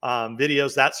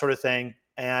 videos, that sort of thing.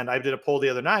 And I did a poll the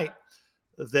other night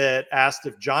that asked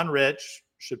if John Rich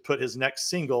should put his next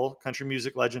single, country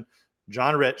music legend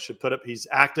John Rich should put up. He's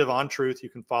active on Truth. You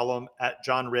can follow him at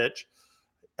John Rich.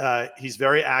 He's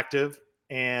very active.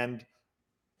 And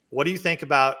what do you think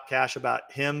about Kash,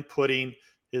 about him putting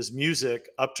his music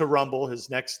up to Rumble, his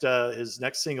next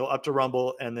single up to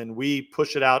Rumble, and then we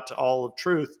push it out to all of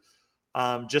Truth,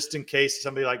 just in case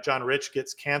somebody like John Rich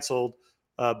gets canceled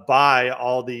by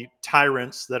all the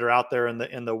tyrants that are out there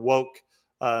in the woke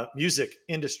music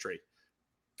industry?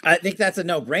 I think that's a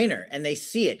no-brainer, and they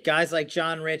see it. Guys like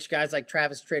John Rich, guys like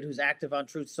Travis Tritt, who's active on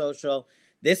Truth Social.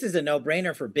 This is a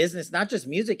no-brainer for business, not just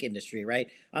music industry, right?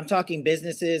 I'm talking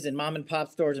businesses and mom and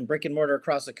pop stores and brick and mortar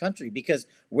across the country, because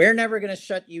we're never going to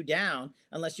shut you down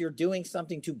unless you're doing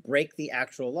something to break the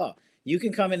actual law. You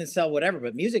can come in and sell whatever,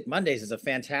 but Music Mondays is a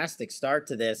fantastic start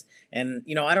to this. And,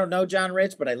 I don't know John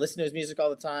Rich, but I listen to his music all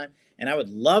the time, and I would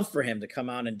love for him to come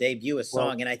on and debut a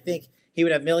song, and I think he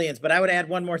would have millions. But I would add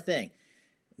one more thing.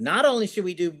 Not only should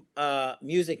we do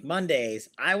Music Mondays,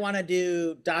 I want to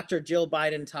do Dr. Jill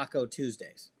Biden Taco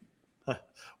Tuesdays.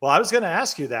 Well, I was going to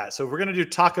ask you that. So if we're going to do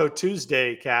Taco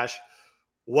Tuesday, Kash,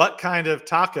 what kind of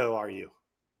taco are you?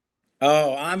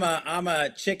 Oh, I'm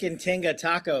a chicken tinga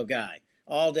taco guy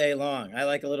all day long. I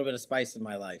like a little bit of spice in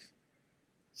my life.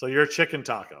 So you're a chicken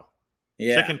taco.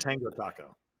 Yeah. Chicken tango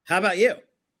taco. How about you?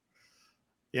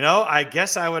 I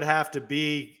guess I would have to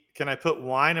be, can I put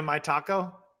wine in my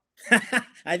taco?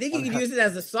 I think you could use it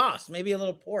as a sauce, maybe a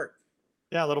little port.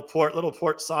 Yeah, a little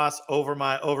port sauce over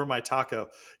my taco.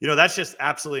 That's just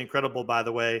absolutely incredible, by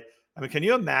the way. I mean, can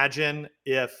you imagine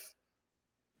if,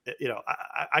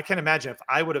 I can imagine if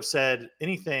I would have said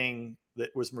anything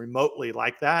that was remotely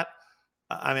like that.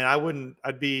 I mean, I would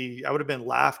have been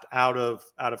laughed out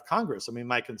of Congress. I mean,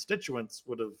 my constituents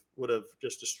would have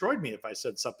just destroyed me if I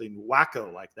said something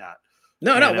wacko like that.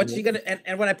 No, what's she gonna?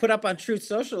 And when I put up on Truth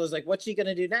Social is like, what's she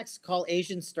gonna do next? Call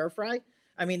Asian stir fry?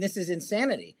 I mean, this is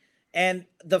insanity. And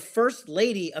the First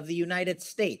Lady of the United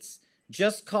States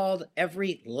just called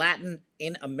every Latin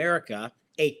in America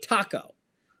a taco.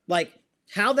 Like,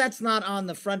 how that's not on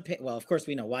the front page? Well, of course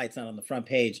we know why it's not on the front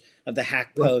page of the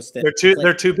hack post.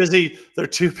 They're too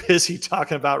busy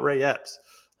talking about Ray Epps.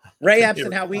 Ray Epps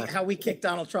and how we kicked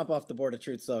Donald Trump off the board of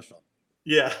Truth Social.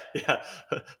 Yeah.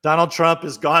 Donald Trump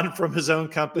is gone from his own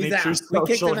company, Truth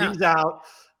Social. He's out.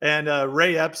 And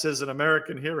Ray Epps is an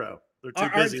American hero. They're too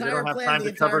busy. They don't have time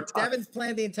to cover. Devin's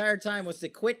plan the entire time was to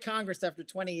quit Congress after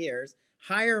 20 years,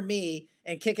 hire me,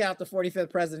 and kick out the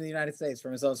 45th president of the United States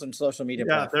from his own social media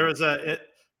platform.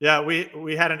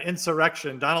 We had an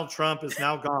insurrection. Donald Trump is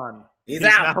now gone. He's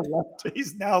out.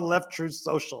 He's now left Truth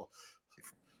Social.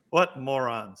 What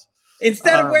morons.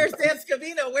 Instead of where's Dan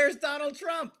Scavino, where's Donald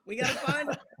Trump? We got to find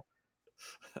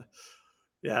him.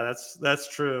 Yeah, that's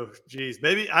true. Geez,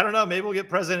 maybe, I don't know. Maybe we'll get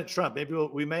President Trump. Maybe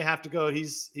we may have to go.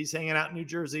 He's hanging out in New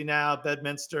Jersey now,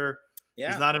 Bedminster. Yeah.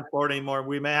 He's not in Florida anymore.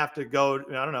 We may have to go.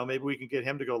 I don't know. Maybe we can get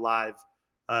him to go live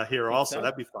here also. So.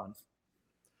 That'd be fun.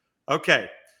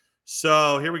 Okay,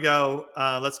 so here we go.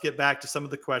 Let's get back to some of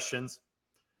the questions.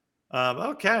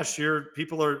 Kash,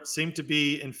 people seem to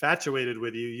be infatuated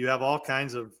with you. You have all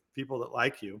kinds of people that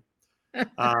like you.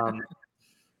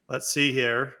 Let's see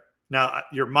here. Now,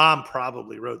 your mom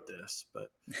probably wrote this, but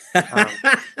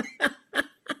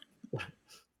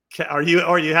or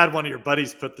you had one of your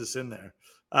buddies put this in there.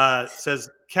 It says,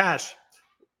 Kash,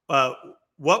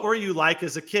 what were you like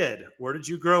as a kid? Where did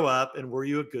you grow up, and were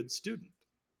you a good student?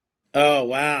 Oh,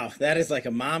 wow. That is like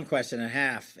a mom question and a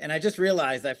half. And I just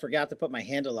realized I forgot to put my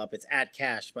handle up. It's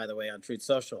 @Kash, by the way, on Truth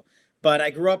Social. But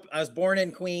I was born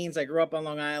in Queens. I grew up on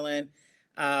Long Island.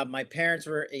 My parents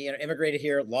were, immigrated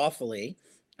here lawfully,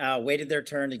 waited their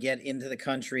turn to get into the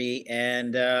country.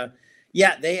 And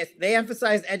they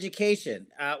emphasized education.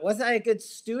 Was I a good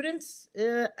student?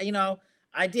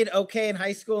 I did okay in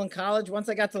high school and college. Once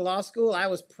I got to law school, I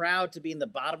was proud to be in the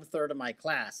bottom third of my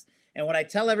class. And what I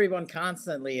tell everyone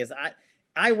constantly is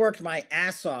I worked my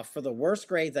ass off for the worst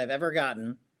grades I've ever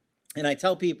gotten. And I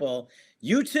tell people,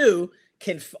 you too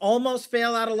can almost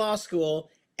fail out of law school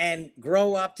and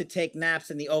grow up to take naps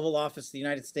in the Oval Office of the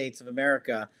United States of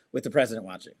America with the president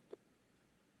watching.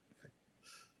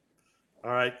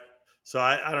 All right. So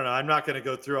I don't know. I'm not going to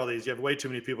go through all these. You have way too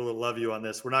many people that love you on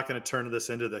this. We're not going to turn this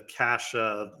into the Kash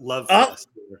love fest.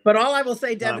 But all I will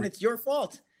say, Devin, it's your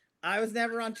fault. I was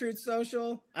never on Truth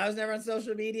Social. I was never on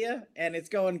social media, and it's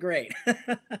going great.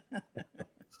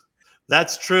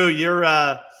 That's true.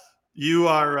 You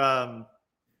are,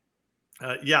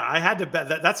 yeah, I had to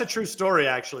bet that's a true story,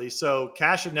 actually. So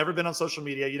Kash had never been on social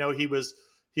media. He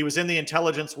was in the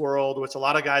intelligence world, which a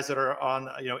lot of guys that are on,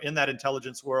 in that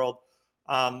intelligence world,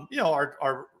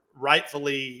 are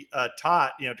rightfully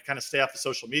taught, to kind of stay off of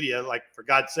social media. Like, for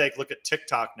God's sake, look at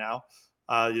TikTok now.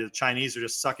 The Chinese are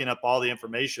just sucking up all the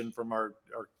information from our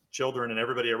children and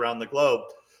everybody around the globe.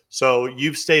 So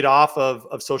you've stayed off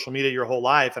of social media your whole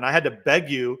life. And I had to beg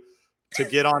you to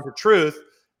get on to Truth.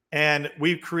 And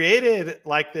we've created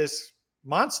like this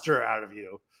monster out of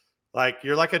you. Like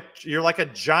you're like a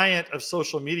giant of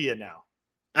social media now.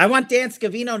 I want Dan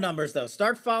Scavino numbers though.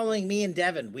 Start following me and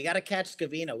Devin. We got to catch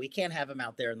Scavino. We can't have him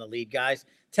out there in the lead, guys.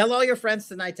 Tell all your friends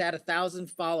tonight to add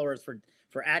 1,000 followers for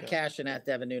at Kash and at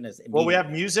Devin Nunes. Well, we have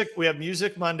music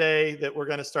Monday that we're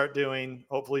going to start doing.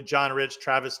 Hopefully John Rich,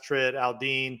 Travis Tritt,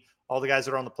 Aldine, all the guys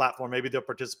that are on the platform, maybe they'll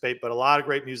participate, but a lot of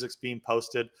great music's being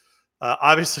posted.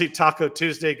 Obviously Taco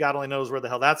Tuesday, God only knows where the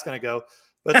hell that's going to go.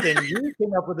 But then you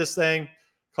came up with this thing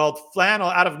called Flannel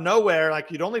out of nowhere. Like,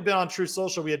 you'd only been on True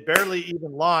Social. We had barely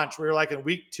even launched. We were like in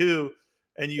week 2,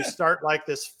 and you start like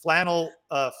this Flannel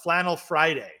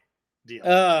Friday deal.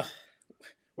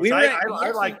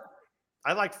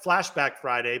 I like Flashback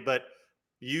Friday, but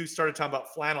you started talking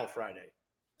about Flannel Friday.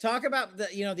 Talk about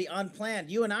the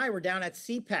unplanned. You and I were down at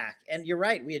CPAC, and you're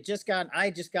right. I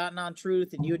had just gotten on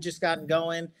Truth, and you had just gotten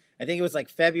going. I think it was like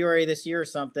February this year or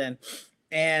something.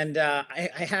 And I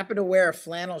happened to wear a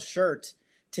flannel shirt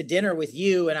to dinner with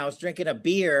you, and I was drinking a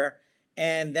beer,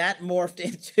 and that morphed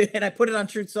into, and I put it on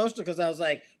Truth Social because I was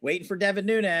like, waiting for Devin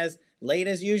Nunes, late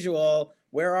as usual.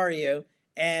 Where are you?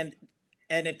 And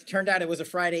it turned out it was a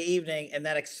Friday evening, and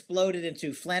that exploded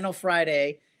into Flannel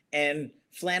Friday, and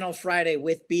Flannel Friday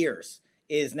with beers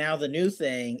is now the new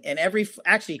thing. And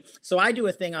so I do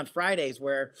a thing on Fridays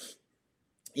where,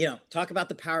 talk about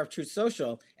the power of Truth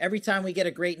Social. Every time we get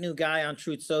a great new guy on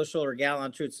Truth Social or gal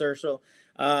on Truth Social,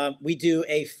 we do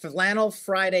a Flannel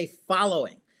Friday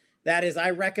following. That is,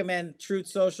 I recommend Truth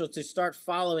Social to start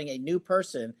following a new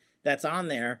person that's on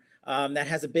there that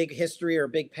has a big history or a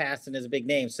big past and is a big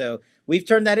name. So we've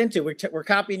turned that into, we're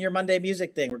copying your Monday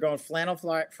music thing. We're going Flannel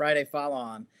Friday follow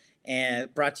on,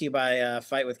 and brought to you by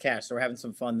Fight with Kash. So we're having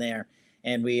some fun there.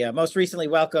 And we most recently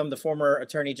welcomed the former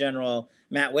Attorney General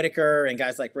Matt Whitaker and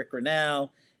guys like Rick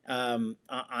Grinnell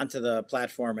onto the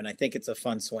platform. And I think it's a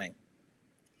fun swing.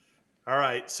 All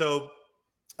right. So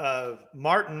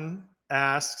Martin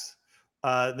asks,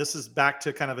 this is back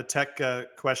to kind of a tech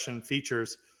question,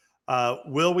 features.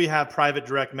 Will we have private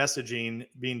direct messaging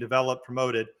being developed,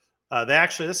 promoted?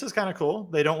 This is kind of cool.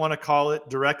 They don't want to call it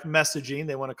direct messaging.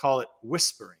 They want to call it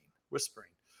whispering.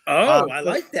 Oh, I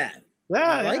like that.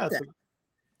 Yeah,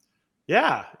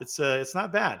 yeah, it's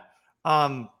not bad.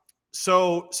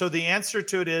 So the answer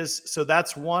to it is, so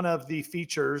that's one of the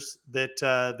features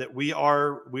that we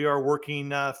are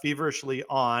working feverishly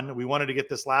on. We wanted to get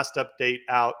this last update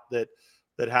out that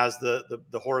has the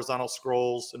horizontal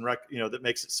scrolls and that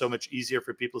makes it so much easier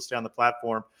for people to stay on the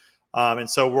platform. And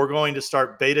so we're going to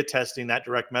start beta testing that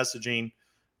direct messaging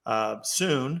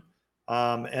soon.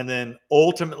 And then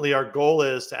ultimately our goal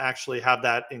is to actually have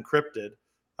that encrypted.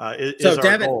 So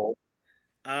Devin, goal.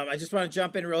 I just want to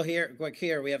jump in quick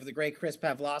here. We have the great Chris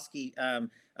Pavlovsky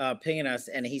pinging us,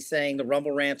 and he's saying the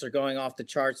Rumble rants are going off the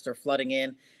charts. They're flooding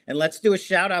in. And let's do a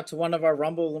shout out to one of our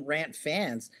Rumble rant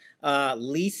fans,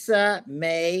 Lisa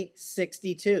May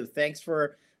 62. Thanks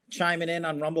for chiming in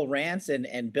on Rumble rants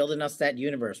and building us that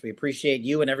universe. We appreciate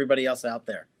you and everybody else out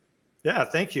there. Yeah,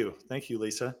 thank you,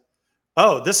 Lisa.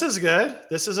 Oh, this is good.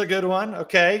 This is a good one.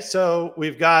 Okay, so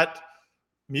we've got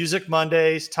Music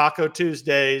Mondays, Taco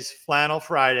Tuesdays, Flannel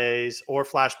Fridays, or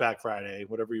Flashback Friday,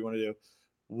 whatever you want to do.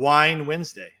 Wine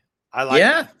Wednesday. I like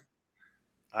that.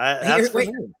 That's for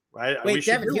me. Wait,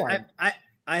 Devin,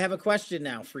 I have a question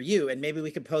now for you, and maybe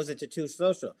we could pose it to Truth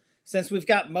Social. Since we've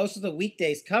got most of the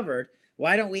weekdays covered,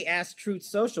 why don't we ask Truth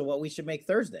Social what we should make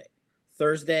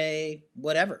Thursday,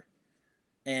 whatever.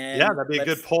 And yeah, that'd be a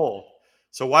good poll.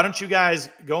 So why don't you guys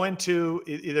go into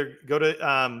either go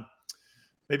to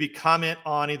maybe comment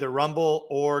on either Rumble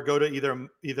or go to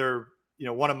either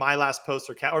one of my last posts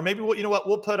or maybe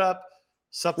we'll put up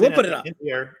something. We'll put it up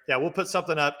here. Yeah, we'll put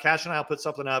something up. Kash and I'll put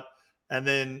something up, and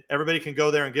then everybody can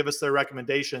go there and give us their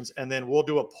recommendations, and then we'll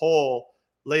do a poll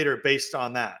later based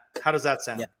on that. How does that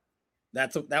sound? Yeah,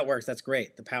 that works. That's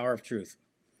great. The power of truth.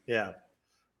 Yeah.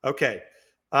 Okay.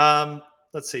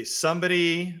 Let's see.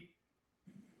 Somebody.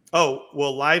 Oh,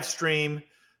 will live stream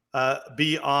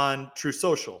be on True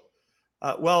Social?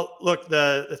 Well, look,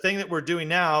 the thing that we're doing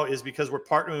now is because we're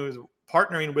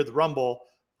partnering with Rumble.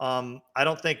 I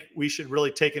don't think we should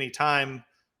really take any time,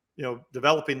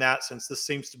 developing that, since this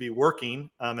seems to be working.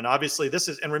 And obviously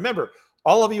and remember,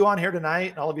 all of you on here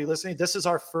tonight and all of you listening, this is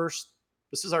our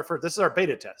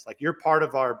beta test. Like, you're part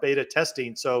of our beta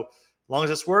testing. So as long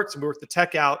as this works and we work the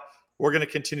tech out, we're going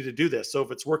to continue to do this. So if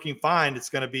it's working fine, it's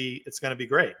going to be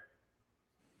great.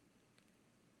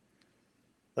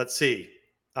 Let's see.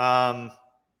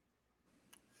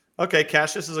 Okay,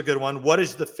 Kash, this is a good one. What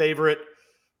is your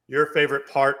favorite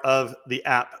part of the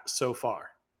app so far?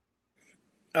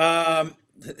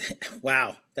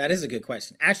 Wow, that is a good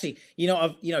question. Actually,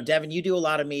 Devin, you do a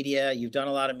lot of media. You've done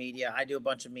a lot of media. I do a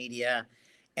bunch of media,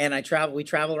 and we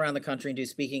travel around the country and do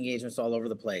speaking engagements all over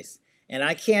the place. And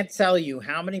I can't tell you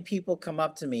how many people come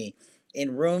up to me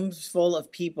in rooms full of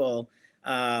people,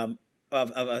 of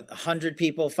 100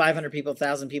 people, 500 people,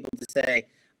 1,000 people, to say,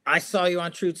 I saw you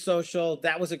on Truth Social.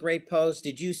 That was a great post.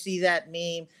 Did you see that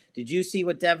meme? Did you see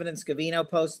what Devin and Scavino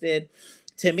posted?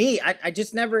 To me, I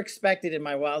just never expected in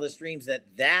my wildest dreams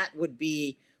that would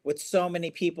be what so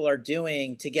many people are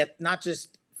doing to get not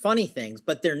just funny things,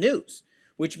 but their news,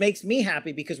 which makes me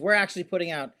happy because we're actually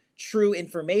putting out true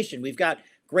information. We've got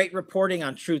great reporting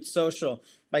on Truth Social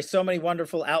by so many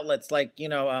wonderful outlets like,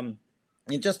 in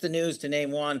Just the News, to name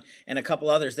one, and a couple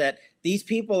others, that these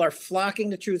people are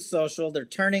flocking to Truth Social. They're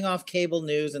turning off cable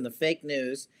news and the fake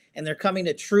news, and they're coming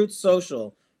to Truth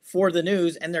Social for the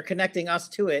news, and they're connecting us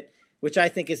to it, which I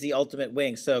think is the ultimate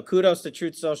wing. So kudos to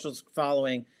Truth Social's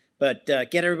following, but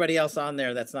get everybody else on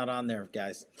there that's not on there,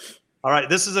 guys. All right.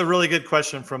 This is a really good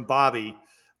question from Bobby.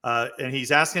 And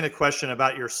he's asking a question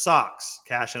about your socks,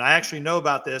 Kash. And I actually know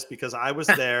about this because I was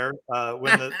there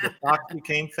when the socks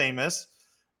became famous,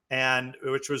 and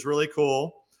which was really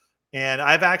cool. And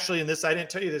I've actually, and this, I didn't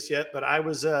tell you this yet, but I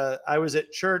was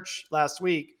at church last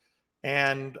week,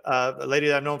 and a lady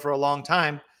that I've known for a long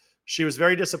time, she was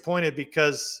very disappointed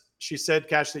because she said,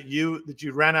 Kash, that you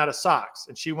ran out of socks,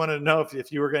 and she wanted to know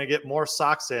if you were going to get more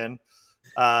socks in.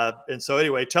 And so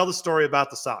anyway, tell the story about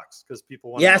the socks, because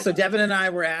people want to know. So Devin and I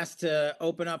were asked to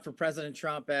open up for President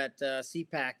Trump at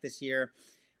CPAC this year.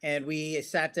 And we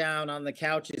sat down on the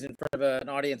couches in front of an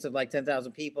audience of like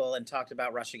 10,000 people and talked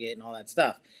about Russiagate and all that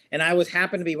stuff. And I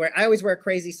happened to be I always wear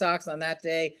crazy socks. On that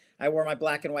day, I wore my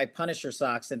black and white Punisher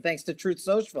socks. And thanks to Truth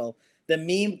Social, the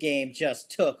meme game just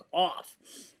took off.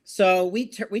 So we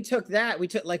took that.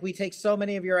 We take so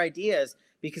many of your ideas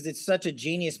because it's such a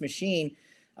genius machine.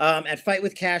 At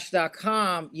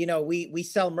fightwithkash.com, we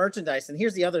sell merchandise. And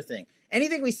here's the other thing.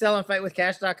 Anything we sell on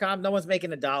fightwithkash.com, no one's making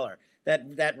 $1.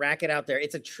 That racket out there.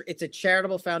 It's a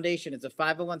charitable foundation. It's a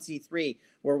 501c3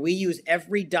 where we use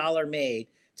every dollar made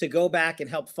to go back and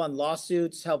help fund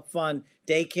lawsuits, help fund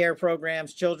daycare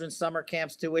programs, children's summer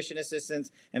camps, tuition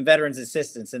assistance, and veterans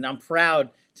assistance. And I'm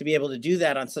proud to be able to do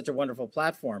that on such a wonderful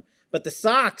platform. But the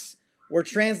socks were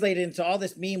translated into all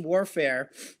this meme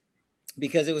warfare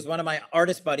because it was one of my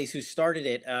artist buddies who started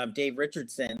it, Dave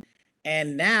Richardson.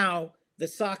 And now the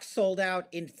socks sold out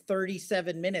in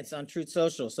 37 minutes on Truth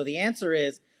Social. So the answer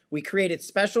is we created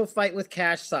special Fight with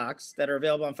Kash socks that are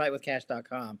available on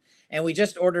fightwithkash.com. And we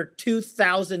just ordered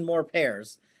 2,000 more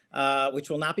pairs, which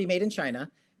will not be made in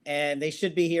China. And they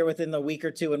should be here within the week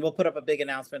or two. And we'll put up a big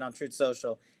announcement on Truth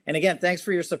Social. And again, thanks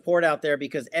for your support out there,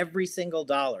 because every single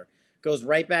dollar goes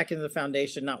right back into the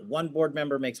foundation. Not one board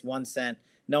member makes 1 cent.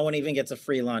 No one even gets a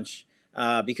free lunch.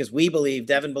 Because we believe,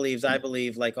 Devin believes, I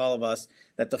believe, like all of us,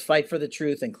 that the fight for the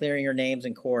truth and clearing your names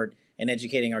in court and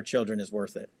educating our children is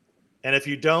worth it. And if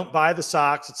you don't buy the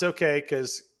socks, it's okay,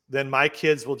 because then my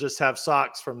kids will just have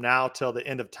socks from now till the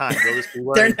end of time. They'll just be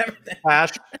wearing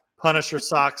Kash Punisher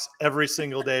socks every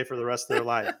single day for the rest of their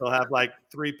life. They'll have like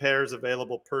 3 pairs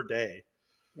available per day.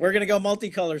 We're going to go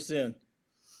multicolor soon.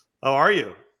 Oh, are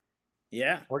you?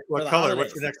 Yeah. What color? Holidays.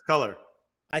 What's your next color?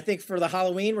 I think for the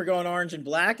Halloween, we're going orange and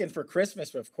black. And for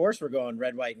Christmas, of course, we're going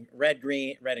red, and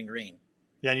green.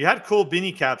 Yeah, and you had cool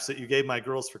beanie caps that you gave my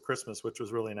girls for Christmas, which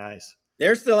was really nice.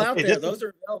 They're still out there. Those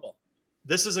are available.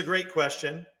 This is a great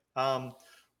question. What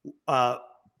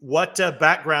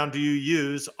background do you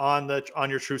use on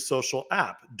your Truth Social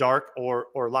app, dark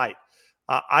or light?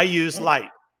 I use light,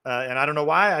 and I don't know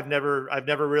why. I've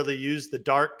never really used the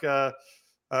dark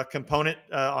component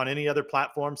on any other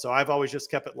platform. So I've always just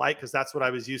kept it light because that's what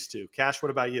I was used to. Kash, what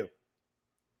about you?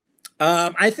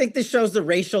 I think this shows the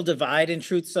racial divide in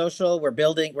Truth Social.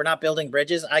 We're not building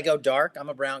bridges. I go dark. I'm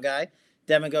a brown guy.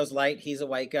 Devin goes light. He's a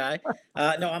white guy.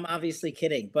 No, I'm obviously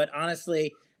kidding. But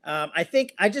honestly,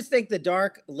 I just think the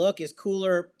dark look is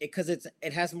cooler because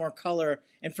it has more color.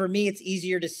 And for me, it's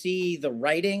easier to see the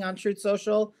writing on Truth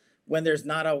Social when there's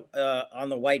not on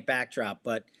the white backdrop.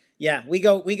 But Yeah, we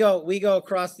go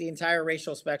across the entire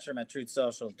racial spectrum at Truth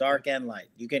Social, dark and light.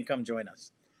 You can come join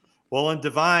us. Well, and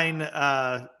Divine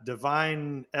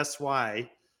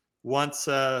SY wants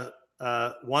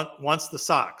wants the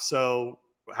socks. So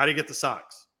how do you get the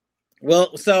socks?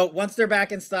 Well, so once they're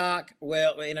back in stock,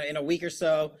 well, in a week or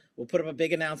so, we'll put up a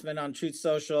big announcement on Truth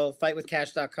Social,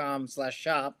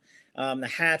 fightwithkash.com/shop. The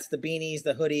hats, the beanies,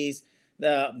 the hoodies,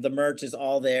 the merch is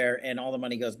all there, and all the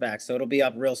money goes back. So it'll be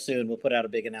up real soon. We'll put out a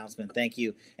big announcement. Thank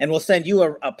you, and we'll send you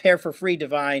a pair for free,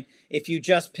 Divine. If you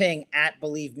just ping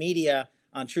 @BelieveMedia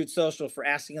on Truth Social for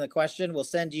asking the question, we'll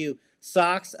send you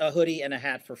socks, a hoodie, and a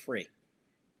hat for free.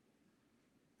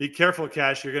 Be careful,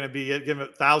 Kash. You're going to be giving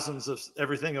thousands of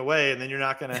everything away, and then you're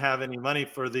not going to have any money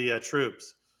for the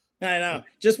troops. I know.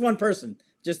 Just one person,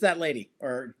 just that lady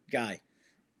or guy.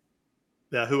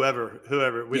 Yeah, whoever.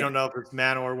 We don't know if it's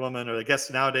man or woman, or I guess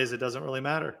nowadays it doesn't really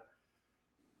matter.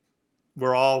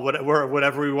 We're all we're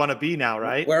whatever we want to be now,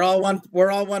 right? We're all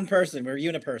one person. We're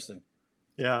uniperson.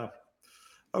 Yeah.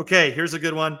 Okay, here's a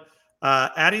good one.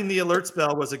 Adding the alerts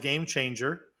bell was a game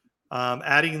changer.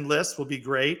 Adding lists will be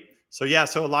great. So yeah,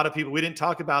 so a lot of people, we didn't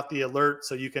talk about the alert.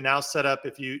 So you can now set up,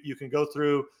 if you can go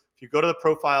through, if you go to the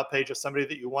profile page of somebody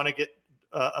that you want to get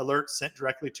alerts sent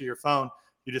directly to your phone,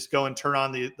 you just go and turn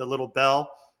on the little bell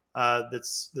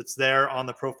that's there on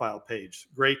the profile page.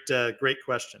 Great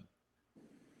question.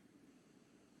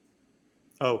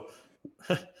 Oh,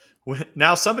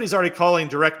 now somebody's already calling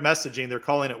direct messaging. They're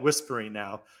calling it whispering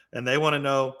now, and they want to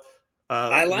know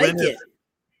I like it.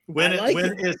 When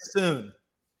is soon.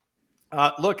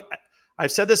 Look,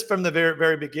 I've said this from the very,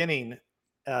 very beginning,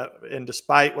 and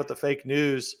despite what the fake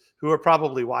news, who are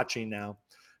probably watching now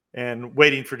and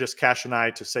waiting for just Kash and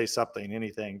I to say something,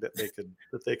 anything that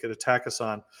they could attack us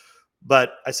on.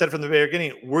 But I said from the very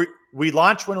beginning, we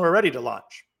launch when we're ready to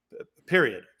launch,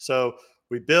 period. So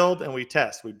we build and we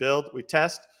test. We build, we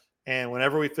test, and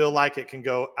whenever we feel like it can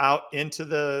go out into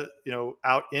the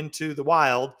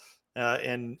wild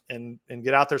and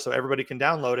get out there so everybody can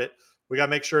download it, we got to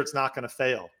make sure it's not going to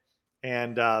fail.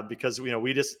 And because we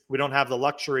don't have the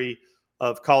luxury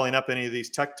of calling up any of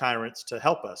these tech tyrants to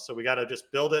help us, so we got to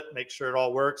just build it, make sure it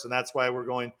all works, and that's why we're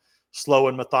going slow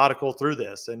and methodical through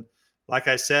this. And like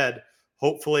I said,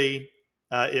 hopefully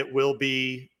it will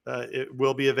be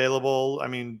available. I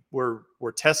mean, we're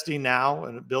testing now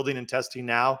and building and testing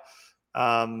now,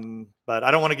 but I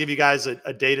don't want to give you guys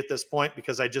a date at this point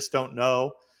because I just don't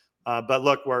know. But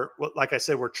look, like I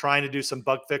said, we're trying to do some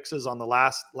bug fixes on the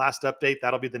last update.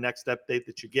 That'll be the next update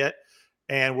that you get,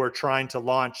 and we're trying to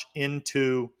launch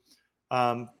into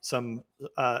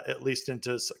at least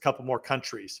into a couple more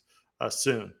countries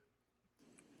soon.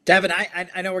 Devin,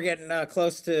 I know we're getting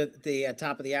close to the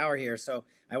top of the hour here, so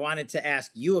I wanted to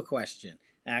ask you a question.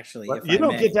 Actually, well, you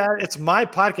don't get that. It's my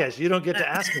podcast. You don't get to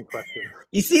ask me questions.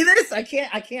 You see this? I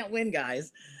can't win,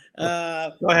 guys.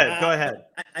 Go ahead.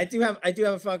 I do have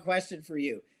a fun question for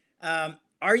you.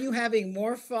 Are you having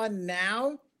more fun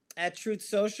now at Truth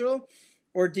Social,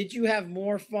 or did you have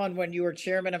more fun when you were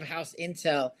chairman of House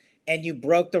Intel and you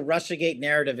broke the Russiagate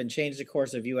narrative and changed the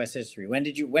course of U.S. history? When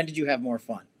did you have more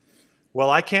fun? Well,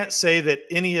 I can't say that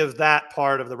any of that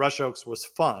part of the Russia hoax was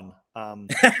fun. I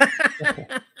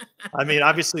mean,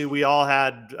 obviously we all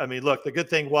had, I mean, look, the good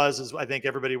thing is I think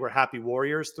everybody were happy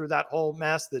warriors through that whole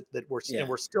mess and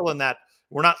we're still in that.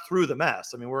 We're not through the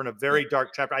mess. I mean, we're in a very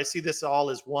dark chapter. I see this all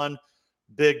as one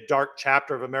big dark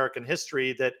chapter of American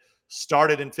history that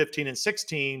started in 15 and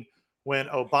 16 when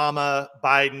Obama,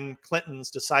 Biden, Clinton's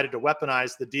decided to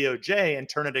weaponize the DOJ and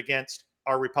turn it against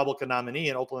our Republican nominee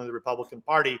and ultimately the Republican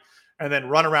Party, and then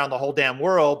run around the whole damn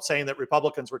world saying that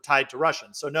Republicans were tied to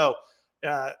Russians. So no,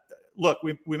 look,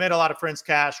 we made a lot of friends,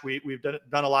 Kash. We've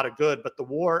done a lot of good, but the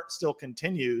war still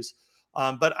continues.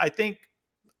 But I think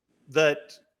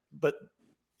that, but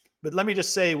let me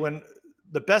just say, when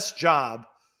the best job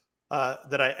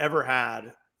that I ever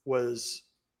had was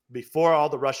before all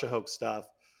the Russia hoax stuff,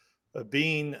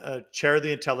 being chair of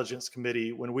the Intelligence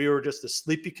Committee, when we were just a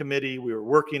sleepy committee. We were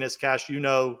working, as Kash,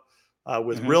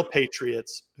 with real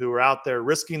patriots who were out there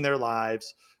risking their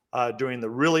lives, doing the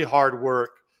really hard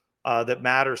work that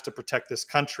matters to protect this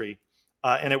country.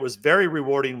 And it was very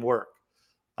rewarding work.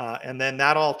 And then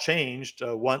that all changed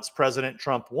once President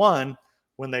Trump won,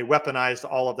 when they weaponized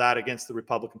all of that against the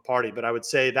Republican Party. But I would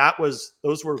say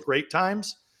those were great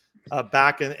times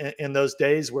back in those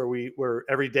days where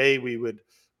every day we'd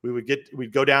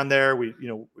go down there.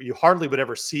 You hardly would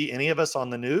ever see any of us on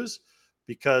the news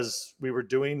because we were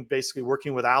basically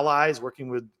working with allies, working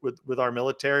with our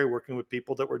military, working with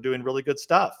people that were doing really good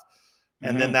stuff.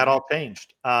 And then that all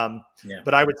changed.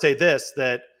 But I would say this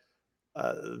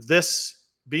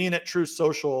being at Truth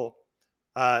Social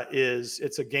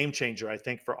it's a game changer, I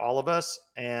think, for all of us,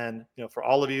 and for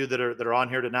all of you that are on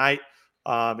here tonight.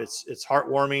 It's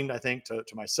heartwarming, I think, to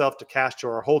myself, to Kash, to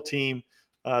our whole team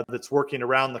that's working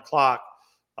around the clock,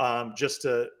 just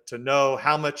to know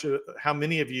how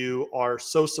many of you are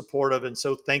so supportive and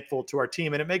so thankful to our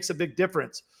team, and it makes a big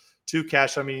difference to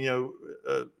Kash. I mean,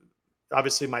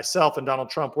 obviously myself and Donald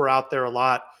Trump, we're out there a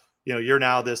lot. You're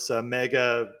now this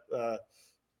mega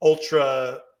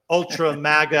ultra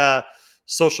MAGA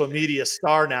social media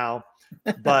star now,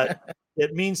 but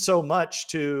it means so much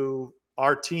to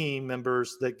our team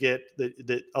members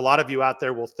that a lot of you out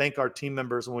there will thank our team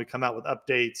members when we come out with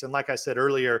updates. And like I said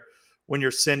earlier, when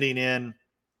you're sending in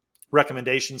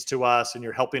recommendations to us and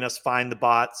you're helping us find the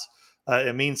bots,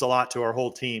 it means a lot to our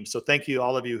whole team. So thank you,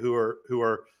 all of you who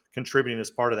are contributing as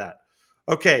part of that.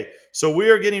 Okay, so we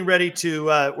are getting ready to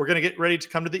we're going to get ready to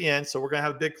come to the end. So we're going to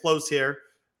have a big close here,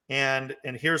 and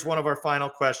here's one of our final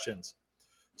questions.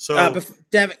 So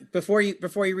Devin, before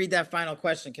you read that final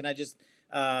question, can I just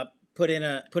put in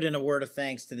a word of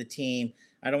thanks to the team?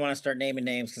 I don't want to start naming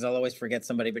names because I'll always forget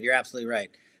somebody, but you're absolutely right.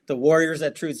 The warriors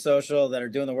at Truth Social that are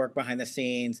doing the work behind the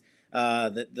scenes,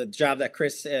 the job that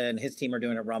Chris and his team are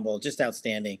doing at Rumble, just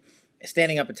outstanding.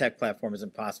 Standing up a tech platform is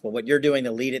impossible. What you're doing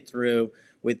to lead it through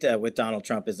with Donald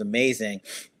Trump is amazing.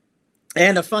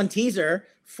 And a fun teaser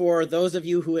for those of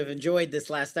you who have enjoyed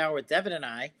this last hour with Devin and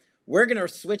I. We're going to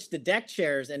switch the deck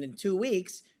chairs, and in 2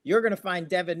 weeks, you're going to find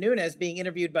Devin Nunes being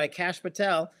interviewed by Kash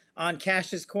Patel on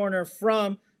Kash's Corner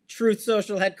from Truth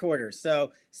Social headquarters.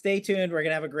 So stay tuned. We're going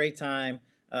to have a great time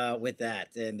with that.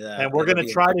 And we're going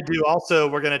to try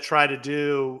to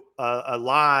do a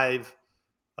live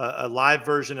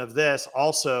version of this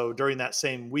also during that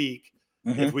same week.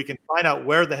 Mm-hmm. If we can find out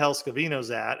where the hell Scavino's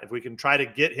at, if we can try to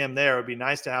get him there, it would be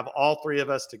nice to have all three of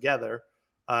us together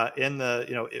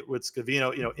with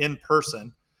Scavino, in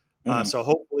person. So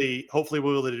hopefully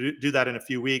we will do that in a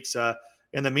few weeks.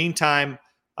 In the meantime,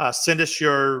 send us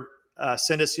your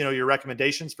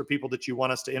recommendations for people that you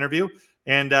want us to interview.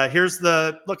 And here's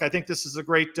look. I think this is a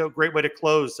great way to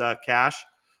close, Kash.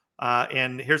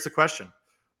 And here's the question: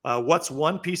 what's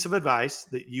one piece of advice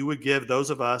that you would give those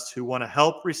of us who want to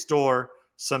help restore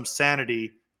some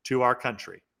sanity to our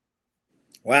country?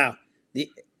 Wow.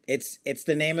 It's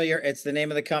the name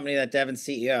of the company that Devin's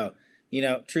CEO,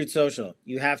 Truth Social.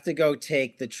 You have to go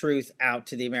take the truth out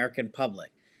to the American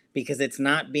public because it's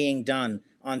not being done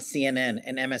on CNN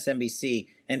and MSNBC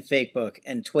and Facebook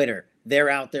and Twitter. They're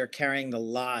out there carrying the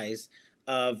lies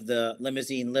of the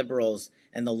limousine liberals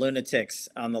and the lunatics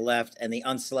on the left and the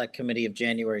unselect committee of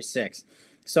January 6th.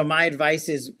 So my advice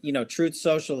is, Truth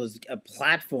Social is a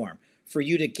platform for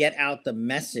you to get out the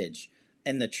message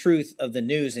and the truth of the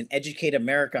news and educate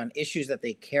America on issues that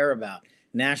they care about: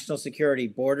 national security,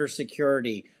 border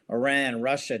security, Iran,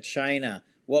 Russia, China,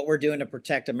 what we're doing to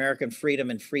protect American freedom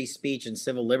and free speech and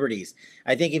civil liberties.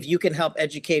 I think if you can help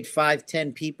educate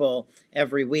 5-10 people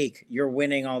every week, you're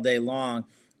winning all day long.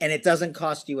 And it doesn't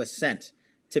cost you a cent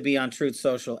to be on Truth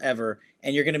Social ever.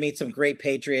 And you're going to meet some great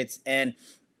patriots. And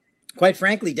quite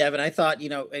frankly, Devin, I thought,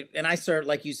 and I served,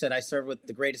 like you said, I served with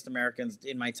the greatest Americans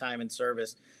in my time in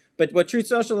service. But what Truth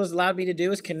Social has allowed me to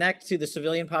do is connect to the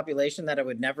civilian population that I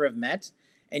would never have met.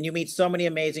 And you meet so many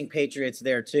amazing patriots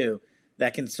there, too,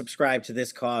 that can subscribe to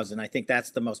this cause. And I think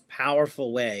that's the most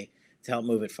powerful way to help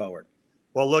move it forward.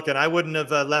 Well, look, and I wouldn't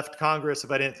have left Congress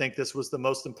if I didn't think this was the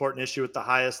most important issue at the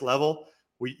highest level.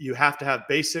 You have to have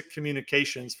basic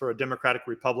communications for a democratic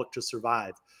republic to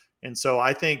survive. And so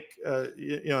I think,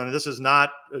 and this is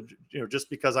not, just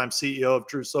because I'm CEO of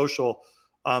Truth Social.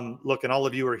 Look, and all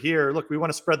of you are here. Look, we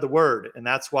want to spread the word, and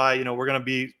that's why we're going to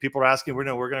be. People are asking. We're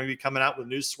going to be coming out with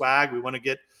new swag. We want to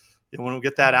get, when we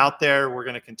get that out there, we're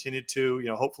going to continue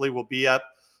to, hopefully we'll be up.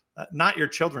 Not your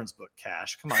children's book,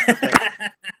 Kash. Come on,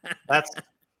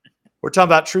 we're talking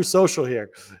about Truth Social here,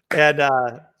 and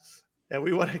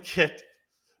we want to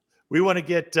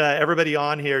get everybody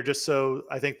on here just so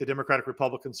I think the Democratic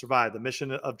Republic can survive. The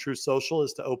mission of Truth Social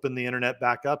is to open the internet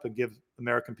back up and give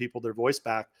American people their voice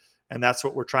back. And that's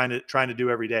what we're trying to do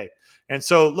every day. And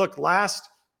so, look,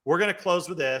 we're going to close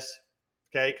with this,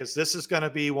 okay? Because this is going to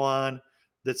be one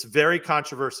that's very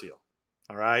controversial,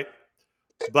 all right?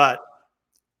 But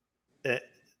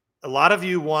a lot of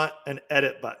you want an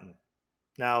edit button.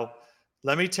 Now,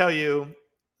 let me tell you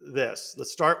this.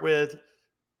 Let's start with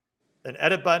an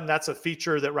edit button. That's a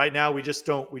feature that right now we just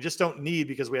don't need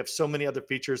because we have so many other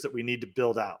features that we need to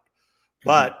build out.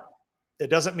 But it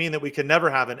doesn't mean that we can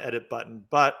never have an edit button,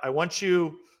 but I want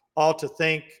you all to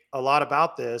think a lot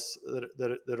about this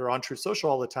that are on Truth Social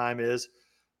all the time, is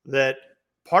that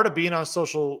part of being on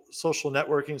social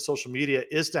networking, social media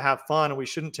is to have fun. And we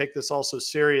shouldn't take this all so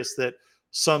serious that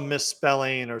some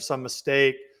misspelling or some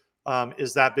mistake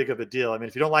is that big of a deal. I mean,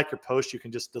 if you don't like your post, you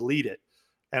can just delete it.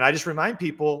 And I just remind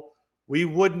people, we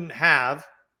wouldn't have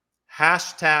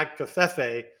hashtag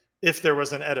Covfefe if there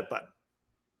was an edit button,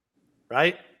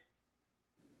 right?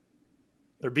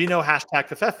 There'd be no hashtag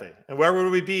Covfefe. And where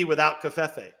would we be without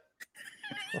Covfefe?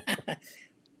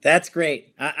 That's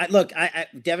great. Look,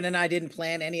 Devin and I didn't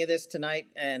plan any of this tonight,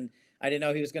 and I didn't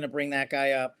know he was going to bring that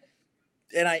guy up.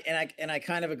 And I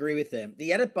kind of agree with him.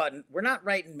 The edit button, we're not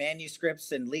writing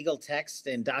manuscripts and legal text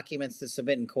and documents to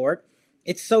submit in court.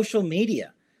 It's social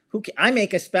media. I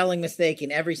make a spelling mistake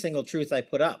in every single truth I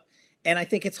put up. And I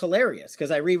think it's hilarious because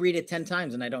I reread it 10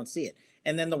 times and I don't see it.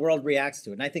 And then the world reacts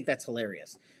to it. And I think that's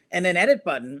hilarious. And then edit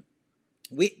button,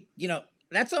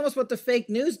 that's almost what the fake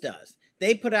news does.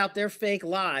 They put out their fake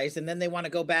lies and then they want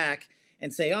to go back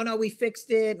and say, oh no, we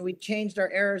fixed it and we changed our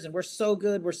errors and we're so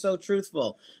good, we're so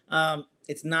truthful.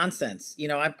 It's nonsense.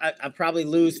 I probably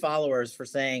lose followers for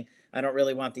saying I don't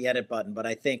really want the edit button, but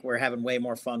I think we're having way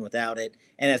more fun without it.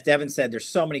 And as Devin said, there's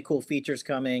so many cool features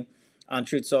coming on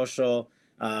Truth Social,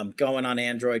 going on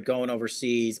Android, going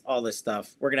overseas, all this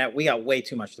stuff. We got way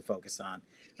too much to focus on.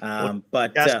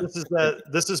 But yes,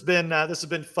 this has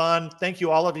been fun. Thank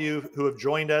you, all of you who have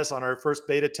joined us on our first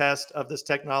beta test of this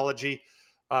technology.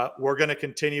 We're going to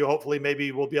continue. Hopefully,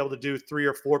 maybe we'll be able to do 3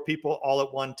 or 4 people all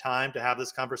at one time to have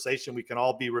this conversation. We can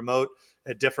all be remote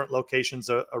at different locations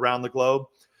around the globe.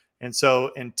 And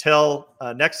so until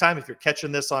next time, if you're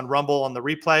catching this on Rumble on the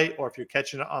replay, or if you're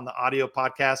catching it on the audio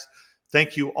podcast,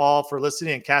 thank you all for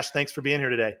listening. And Kash, thanks for being here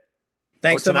today.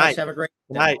 Thanks so much. Have a great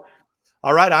night.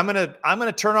 All right, I'm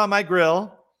gonna turn on my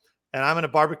grill and I'm gonna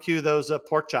barbecue those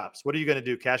pork chops. What are you gonna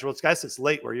do, Kash? Well, guys, it's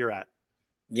late where you're at.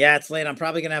 Yeah, it's late. I'm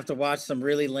probably gonna have to watch some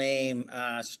really lame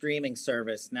streaming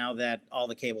service now that all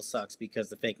the cable sucks because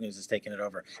the fake news is taking it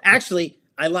over. Actually,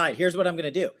 I lied. Here's what I'm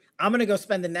gonna do. I'm gonna go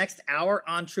spend the next hour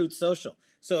on Truth Social.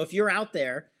 So if you're out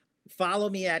there, follow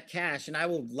me at Kash, and I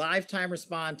will live time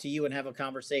respond to you and have a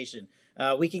conversation.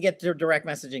 We can get to direct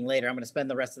messaging later. I'm gonna spend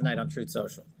the rest of the night on Truth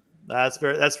Social. That's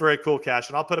very cool, Kash.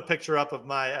 And I'll put a picture up of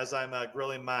as I'm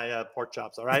grilling my pork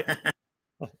chops. All right.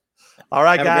 All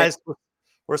right, guys.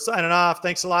 We're signing off.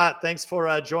 Thanks a lot. Thanks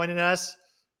for joining us.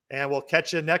 And we'll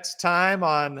catch you next time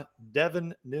on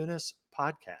Devin Nunes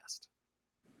podcast.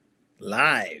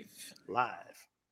 Live.